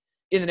 seed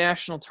in the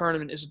national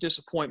tournament is a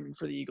disappointment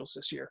for the Eagles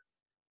this year.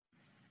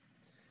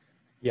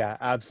 Yeah,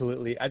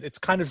 absolutely. It's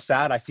kind of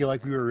sad. I feel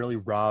like we were really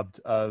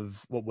robbed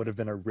of what would have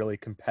been a really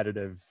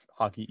competitive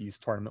Hockey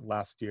East tournament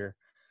last year.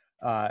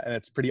 And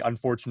it's pretty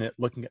unfortunate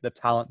looking at the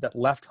talent that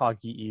left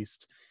Hockey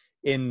East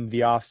in the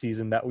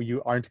offseason that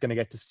you aren't going to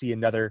get to see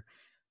another,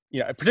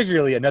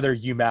 particularly another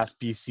UMass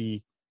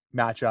BC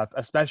matchup,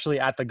 especially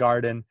at the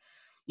Garden.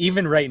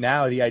 Even right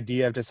now, the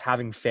idea of just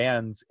having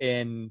fans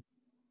in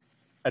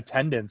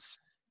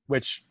attendance,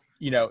 which,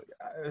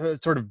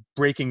 sort of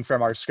breaking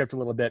from our script a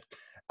little bit,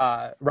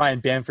 Ryan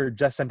Bamford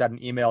just sent out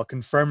an email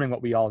confirming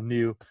what we all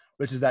knew,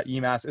 which is that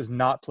UMass is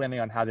not planning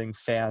on having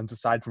fans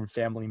aside from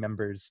family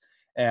members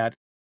and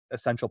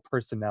essential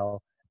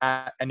personnel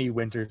at any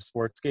winter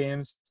sports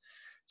games.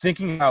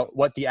 thinking about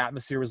what the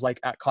atmosphere was like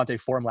at Conte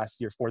Forum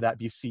last year for that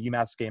BC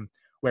UMass game,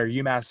 where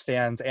UMass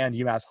fans and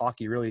UMass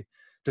hockey really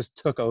just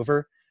took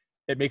over,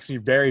 it makes me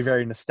very,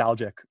 very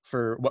nostalgic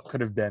for what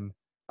could have been.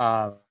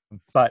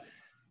 But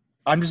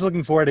I'm just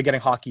looking forward to getting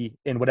hockey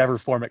in whatever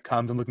form it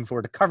comes. I'm looking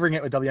forward to covering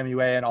it with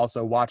WMUA and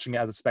also watching it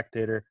as a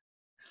spectator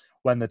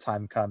when the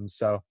time comes.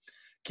 So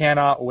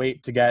cannot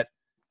wait to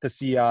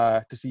see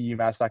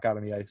UMass back out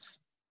on the ice.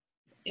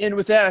 And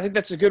with that, I think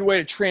that's a good way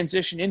to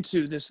transition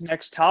into this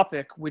next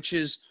topic, which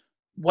is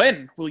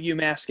when will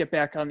UMass get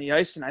back on the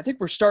ice? And I think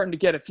we're starting to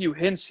get a few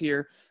hints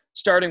here,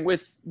 starting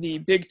with the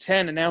Big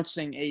Ten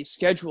announcing a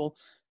schedule.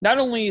 Not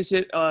only is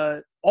it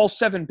all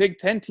 7 Big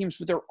Ten teams,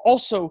 but they're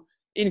also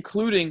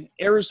including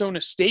Arizona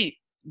State,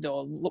 the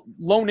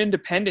lone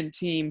independent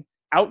team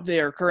out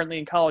there currently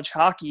in college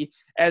hockey,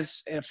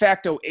 as a de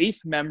facto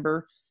 8th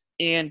member.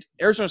 And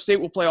Arizona State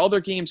will play all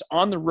their games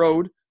on the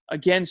road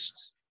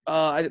against,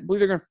 I believe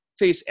they're going to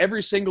face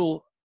every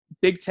single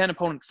Big Ten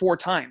opponent 4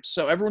 times.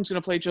 So everyone's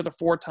going to play each other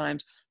 4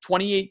 times,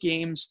 28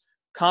 games,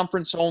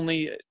 conference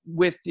only,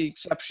 with the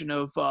exception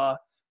of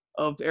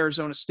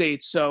Arizona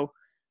State. So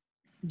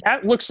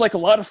that looks like a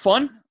lot of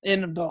fun,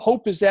 and the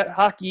hope is that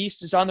Hockey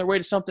East is on their way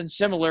to something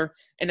similar,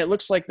 and it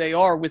looks like they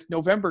are, with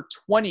November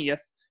 20th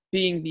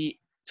being the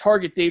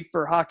target date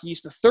for Hockey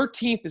East. The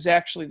 13th is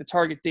actually the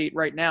target date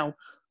right now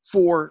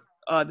for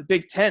the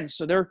Big Ten,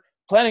 so they're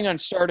planning on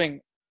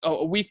starting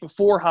a week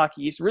before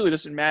Hockey East. It really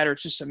doesn't matter.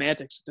 It's just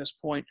semantics at this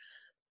point.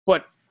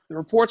 But the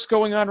reports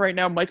going on right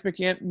now, Mike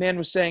McMahon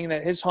was saying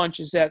that his hunch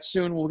is that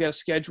soon we'll get a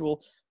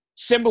schedule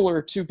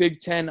similar to Big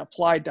Ten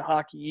applied to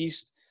Hockey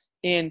East.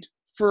 And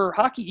for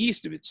Hockey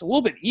East, it's a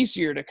little bit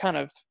easier to kind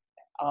of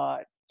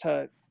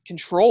to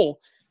control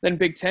than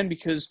Big Ten,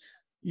 because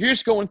you're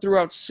just going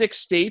throughout 6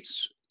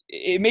 states.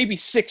 It may be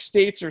 6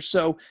 states or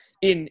so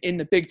in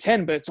the Big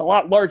Ten, but it's a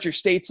lot larger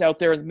states out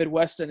there in the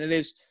Midwest than it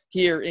is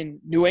here in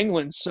New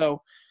England.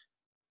 So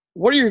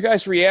what are your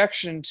guys'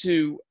 reaction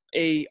to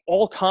a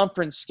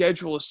all-conference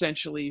schedule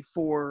essentially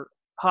for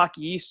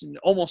Hockey East and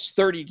almost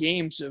 30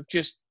 games of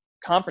just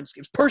conference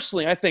games?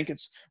 Personally, I think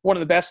it's one of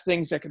the best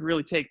things that could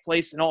really take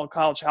place in all of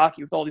college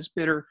hockey, with all these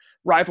bitter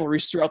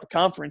rivalries throughout the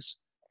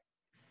conference.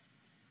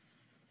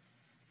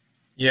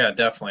 Yeah,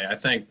 definitely. I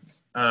think,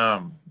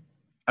 the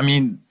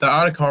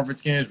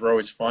out-of-conference games were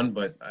always fun,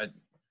 but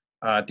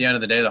at the end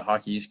of the day, the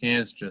Hockey East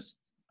games just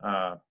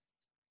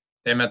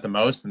they meant the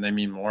most and they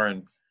mean more.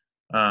 And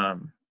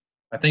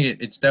I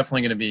think it's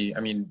definitely going to be,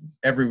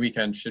 every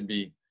weekend should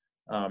be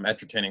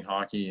entertaining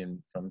hockey,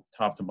 and from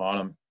top to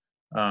bottom.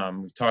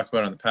 We've talked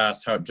about in the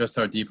past how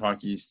deep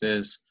Hockey East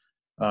is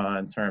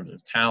in terms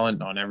of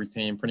talent on every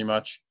team, pretty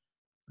much.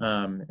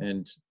 The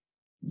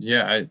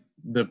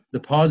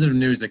positive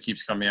news that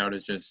keeps coming out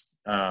is just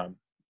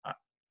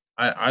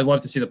I love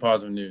to see the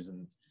positive news.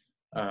 And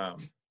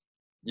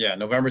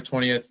November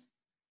 20th,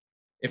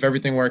 if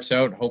everything works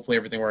out, hopefully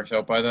everything works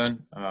out by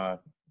then, I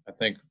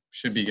think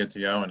should be good to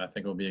go, and I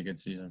think it'll be a good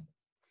season.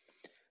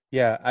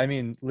 Yeah,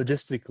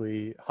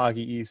 logistically,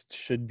 Hockey East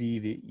should be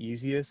the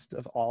easiest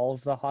of all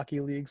of the hockey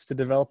leagues to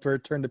develop a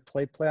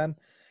return-to-play plan.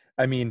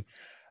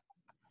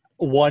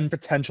 One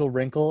potential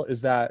wrinkle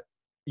is that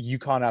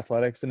UConn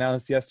Athletics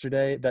announced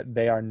yesterday that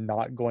they are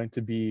not going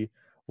to be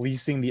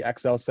leasing the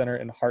XL Center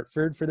in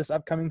Hartford for this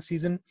upcoming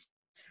season.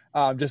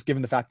 Just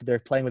given the fact that they're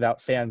playing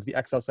without fans, the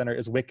XL Center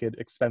is wicked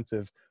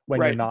expensive when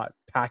You're not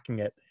packing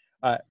it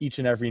each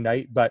and every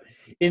night. But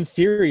in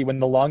theory, when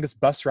the longest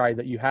bus ride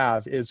that you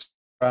have is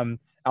from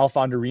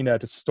Alfond Arena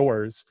to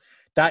Stores,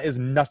 that is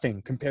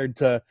nothing compared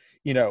to,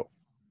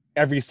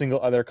 every single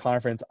other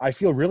conference. I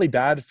feel really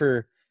bad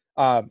for,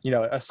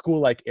 a school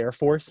like Air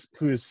Force,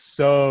 who is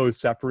so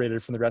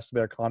separated from the rest of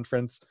their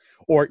conference,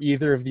 or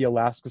either of the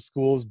Alaska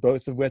schools,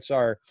 both of which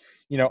are,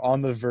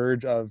 on the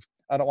verge of,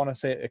 I don't want to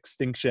say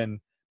extinction,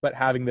 but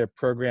having their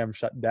program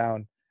shut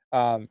down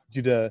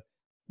due to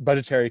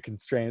budgetary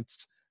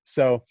constraints.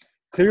 So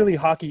clearly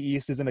Hockey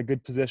East is in a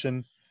good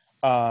position.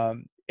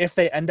 If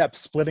they end up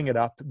splitting it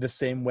up the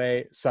same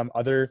way some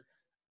other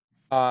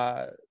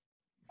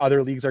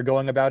leagues are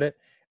going about it,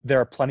 there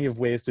are plenty of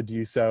ways to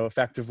do so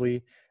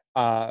effectively.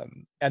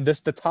 And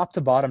the top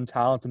to bottom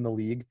talent in the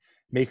league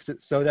makes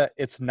it so that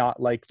it's not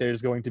like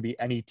there's going to be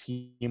any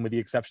team, with the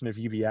exception of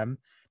UVM,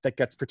 that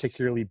gets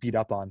particularly beat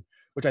up on,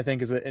 which I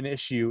think is an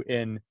issue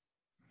in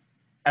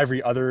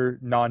every other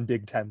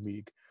non-Big Ten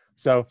league.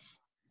 So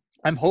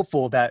I'm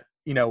hopeful that,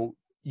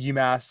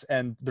 UMass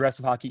and the rest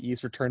of Hockey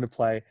East return to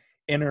play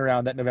in and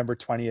around that November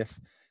 20th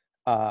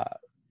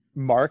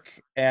mark.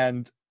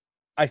 And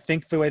I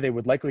think the way they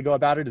would likely go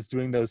about it is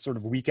doing those sort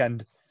of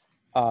weekend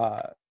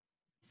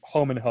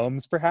home and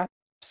homes,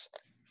 perhaps.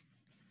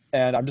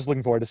 And I'm just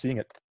looking forward to seeing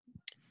it.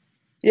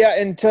 Yeah,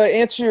 and to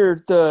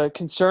answer the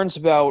concerns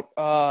about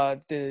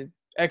the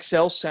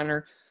XL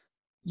Center,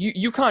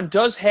 UConn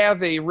does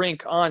have a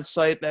rink on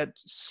site that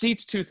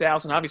seats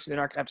 2,000. Obviously,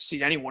 they're not going to have to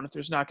seat anyone if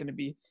there's not going to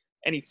be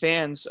any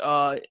fans,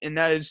 and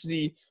that is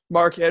the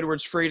Mark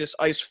Edwards Freitas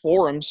Ice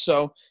Forum.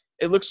 So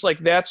it looks like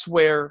that's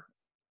where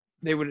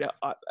they would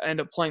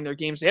end up playing their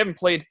games. They haven't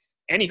played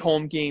any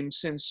home game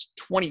since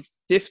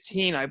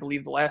 2015, I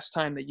believe, the last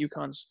time that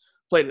UConn's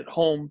played at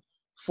home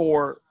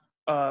for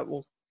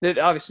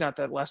obviously not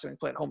that last time they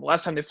played at home. The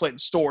last time they played in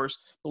stores,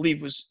 I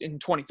believe, was in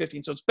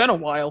 2015. So it's been a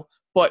while,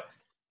 but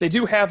they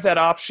do have that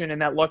option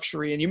and that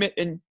luxury. And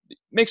it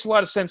makes a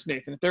lot of sense,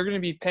 Nathan. If they're going to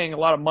be paying a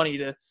lot of money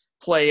to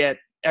play at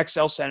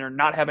XL Center and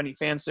not have any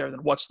fans there, then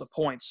what's the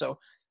point? So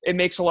it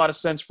makes a lot of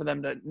sense for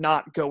them to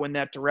not go in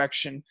that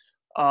direction.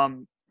 I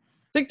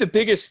think the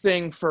biggest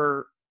thing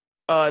for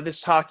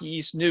this Hockey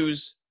East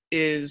news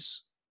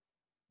is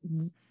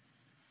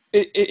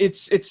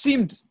it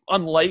seemed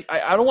unlikely.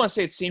 I don't want to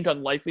say it seemed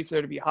unlikely for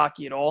there to be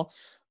hockey at all,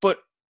 but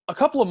a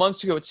couple of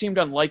months ago, it seemed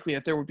unlikely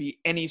that there would be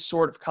any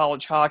sort of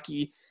college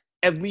hockey,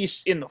 at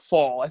least in the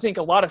fall. I think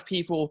a lot of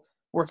people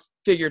were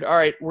figured, all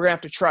right, we're going to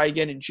have to try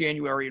again in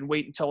January and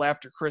wait until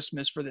after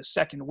Christmas for the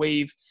second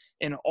wave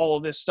and all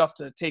of this stuff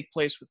to take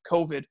place with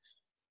COVID.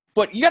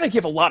 But you got to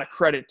give a lot of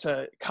credit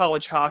to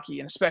college hockey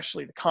and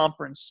especially the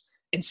conference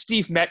and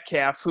Steve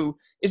Metcalf, who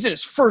is in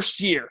his first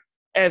year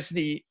as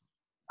the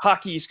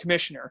Hockey East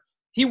commissioner.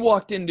 He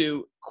walked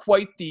into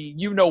quite the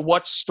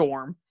you-know-what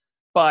storm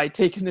by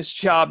taking this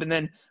job and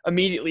then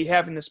immediately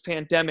having this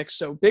pandemic.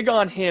 So big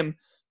on him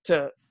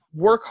to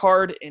work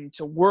hard and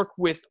to work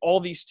with all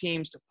these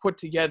teams to put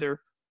together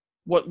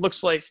what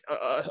looks like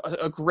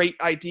a great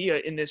idea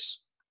in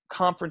this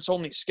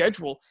conference-only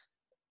schedule.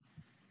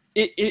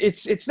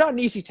 It's not an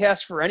easy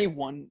task for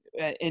anyone,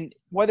 and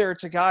whether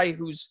it's a guy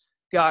who's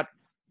got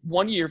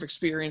 1 year of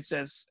experience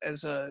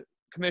as a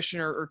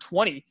commissioner or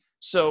 20.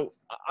 So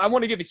I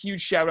want to give a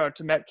huge shout out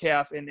to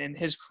Metcalf and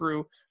his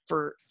crew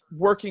for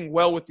working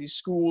well with these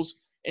schools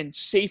and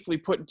safely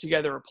putting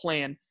together a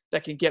plan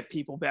that can get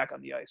people back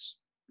on the ice.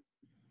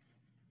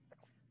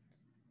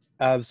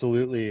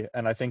 Absolutely.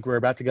 And I think we're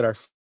about to get our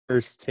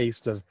first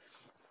taste of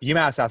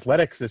UMass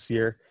athletics this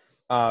year,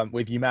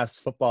 with UMass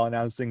football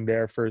announcing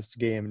their first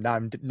game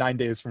 9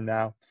 days from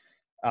now.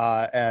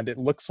 And it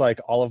looks like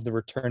all of the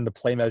return to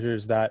play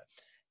measures that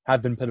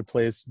have been put in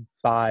place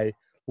by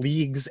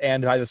leagues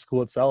and by the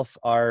school itself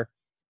are,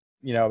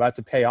 about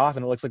to pay off.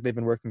 And it looks like they've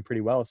been working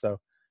pretty well. So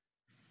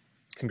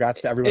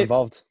congrats to everyone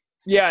involved.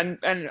 Yeah,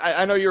 and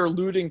I know you're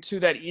alluding to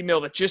that email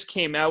that just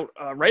came out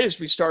right as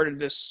we started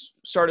this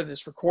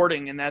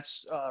recording, and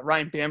that's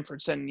Ryan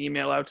Bamford sent an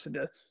email out to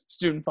the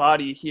student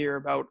body here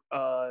about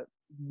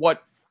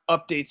what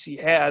updates he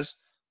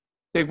has.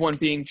 Big one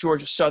being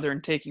Georgia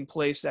Southern taking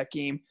place, that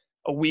game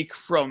a week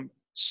from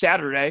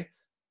Saturday.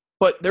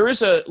 But there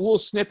is a little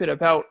snippet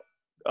about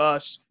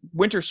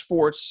winter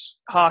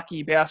sports,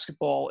 hockey,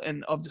 basketball,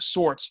 and of the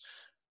sorts.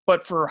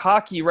 But for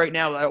hockey right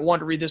now, I wanted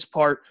to read this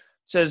part.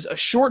 It says, a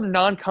shortened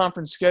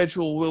non-conference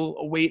schedule will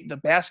await the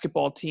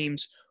basketball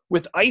teams,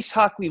 with ice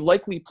hockey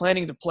likely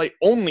planning to play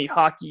only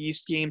Hockey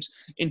East games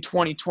in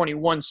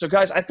 2021. So,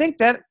 guys, I think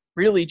that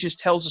really just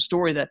tells a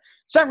story that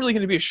it's not really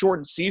going to be a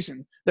shortened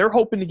season. They're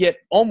hoping to get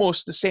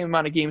almost the same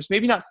amount of games,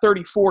 maybe not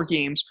 34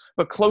 games,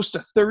 but close to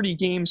 30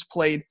 games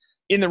played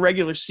in the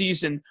regular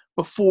season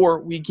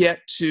before we get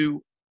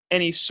to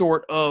any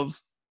sort of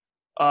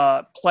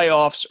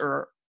playoffs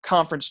or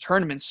conference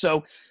tournaments.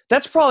 So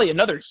that's probably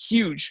another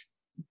huge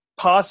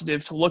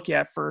positive to look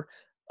at for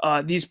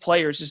these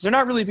players, is they're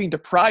not really being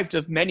deprived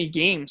of many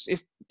games.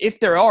 If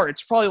there are,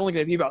 it's probably only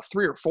going to be about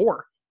 3 or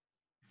 4.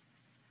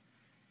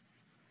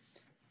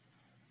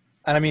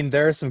 And I mean,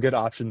 there are some good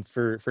options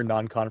for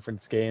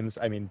non-conference games.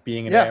 I mean,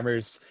 being in Yeah.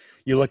 Amherst,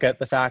 you look at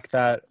the fact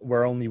that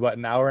we're only,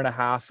 an hour and a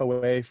half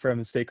away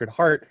from Sacred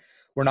Heart.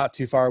 We're not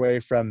too far away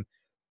from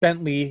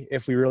Bentley,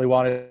 if we really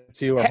wanted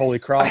to, or Holy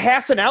Cross. A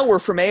half an hour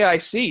from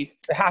AIC.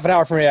 Half an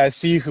hour from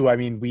AIC, who, I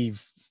mean,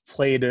 we've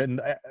played in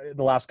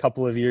the last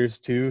couple of years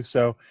too.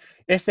 So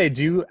if they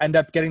do end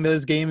up getting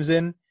those games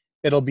in,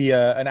 it'll be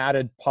an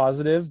added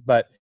positive.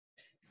 But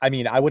I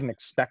mean, I wouldn't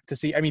expect to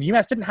see. I mean,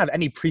 UMass didn't have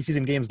any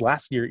preseason games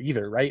last year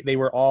either, right?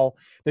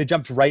 They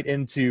jumped right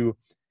into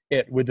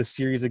it with the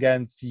series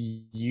against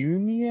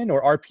Union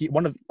or RPI.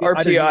 Or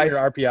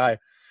RPI.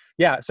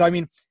 Yeah. So I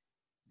mean,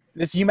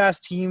 this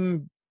UMass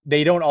team,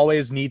 they don't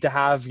always need to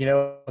have,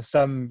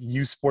 some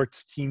U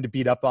Sports team to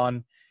beat up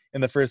on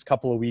in the first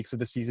couple of weeks of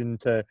the season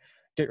to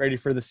get ready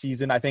for the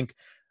season. I think,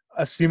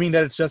 assuming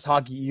that it's just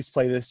Hockey East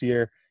play this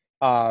year,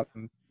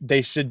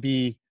 they should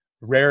be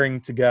raring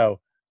to go.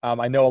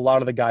 I know a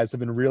lot of the guys have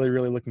been really,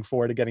 really looking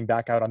forward to getting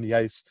back out on the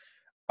ice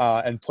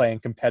and playing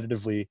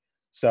competitively.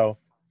 So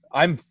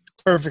I'm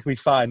perfectly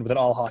fine with an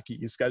all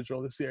Hockey East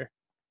schedule this year.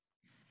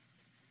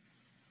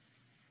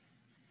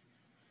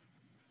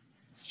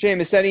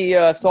 Seamus, any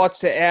thoughts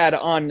to add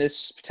on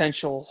this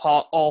potential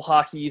all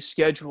Hockey East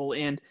schedule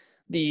and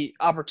the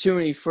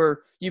opportunity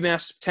for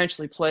UMass to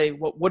potentially play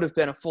what would have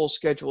been a full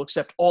schedule,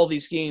 except all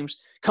these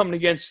games coming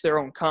against their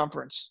own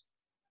conference?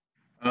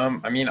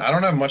 I mean, I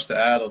don't have much to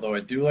add, although I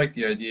do like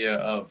the idea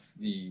of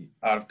the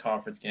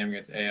out-of-conference game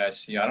against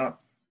AIC.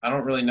 I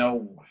don't really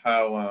know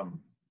how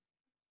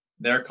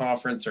their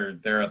conference or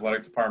their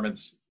athletic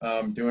department's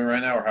doing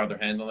right now, or how they're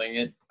handling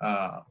it.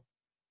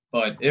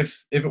 But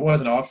if it was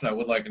an option, I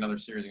would like another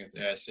series against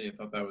AIC. I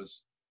thought that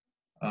was,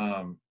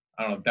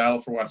 battle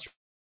for Western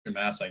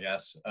Mass, I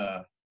guess.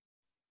 That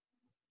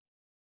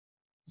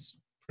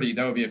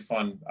would be a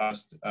fun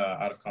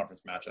out of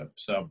conference matchup.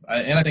 So,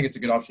 I think it's a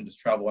good option just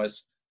travel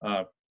wise.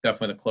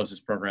 Definitely the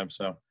closest program.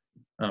 So,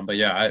 but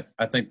yeah,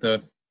 I think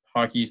the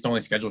Hockey East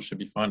only schedule should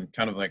be fun.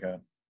 Kind of like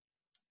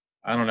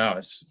I don't know,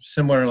 it's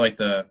similar like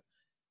the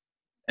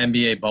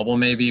NBA bubble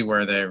maybe,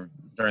 where they're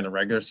during the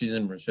regular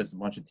season, where it's just a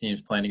bunch of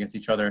teams playing against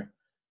each other,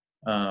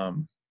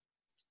 and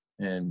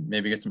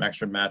maybe get some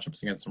extra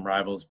matchups against some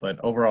rivals. But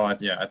overall, I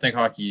think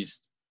Hockey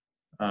East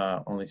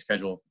only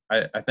schedule.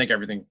 I think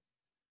everything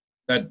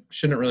that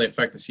shouldn't really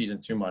affect the season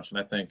too much, and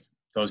I think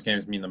those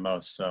games mean the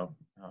most. So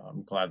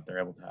I'm glad that they're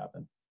able to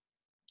happen.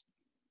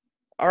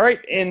 All right,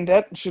 and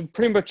that should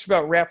pretty much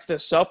about wrap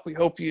this up. We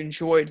hope you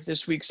enjoyed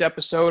this week's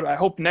episode. I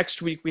hope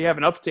next week we have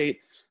an update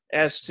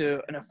as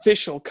to an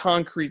official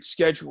concrete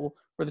schedule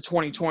for the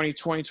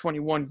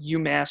 2020-2021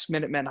 UMass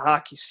Minutemen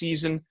hockey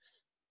season.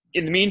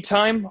 In the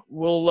meantime,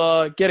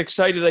 we'll get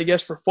excited, I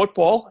guess, for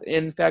football.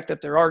 In fact, that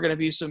there are going to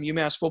be some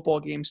UMass football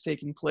games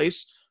taking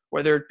place,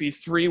 whether it be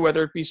 3,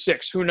 whether it be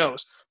 6, who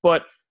knows.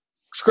 But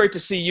it's great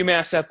to see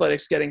UMass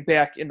Athletics getting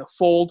back in the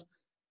fold.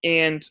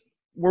 And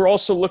we're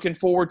also looking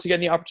forward to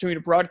getting the opportunity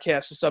to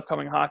broadcast this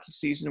upcoming hockey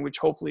season, which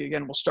hopefully,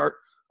 again, will start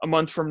a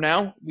month from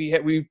now.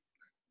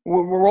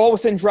 We're all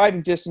within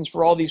driving distance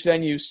for all these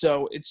venues,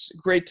 so it's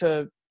great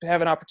to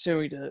have an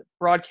opportunity to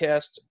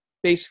broadcast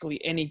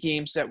basically any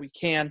games that we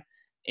can,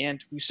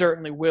 and we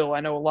certainly will. I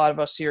know a lot of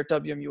us here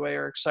at WMUA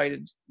are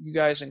excited, you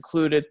guys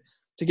included,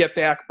 to get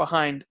back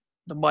behind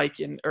the mic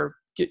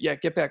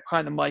get back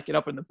behind the mic and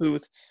up in the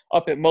booth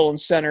up at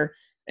Mullins Center.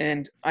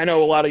 And I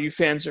know a lot of you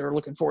fans are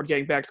looking forward to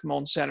getting back to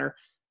Mullins Center.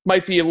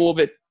 Might be a little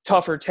bit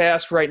tougher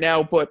task right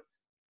now, but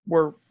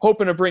we're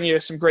hoping to bring you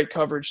some great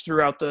coverage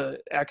throughout the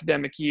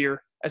academic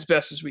year as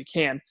best as we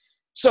can.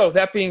 So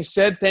that being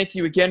said, thank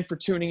you again for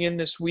tuning in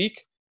this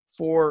week.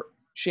 For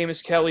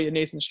Seamus Kelly and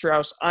Nathan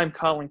Strauss, I'm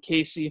Colin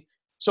Casey.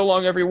 So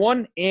long,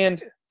 everyone.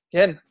 And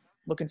again,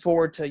 looking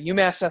forward to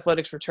UMass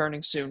Athletics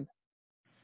returning soon.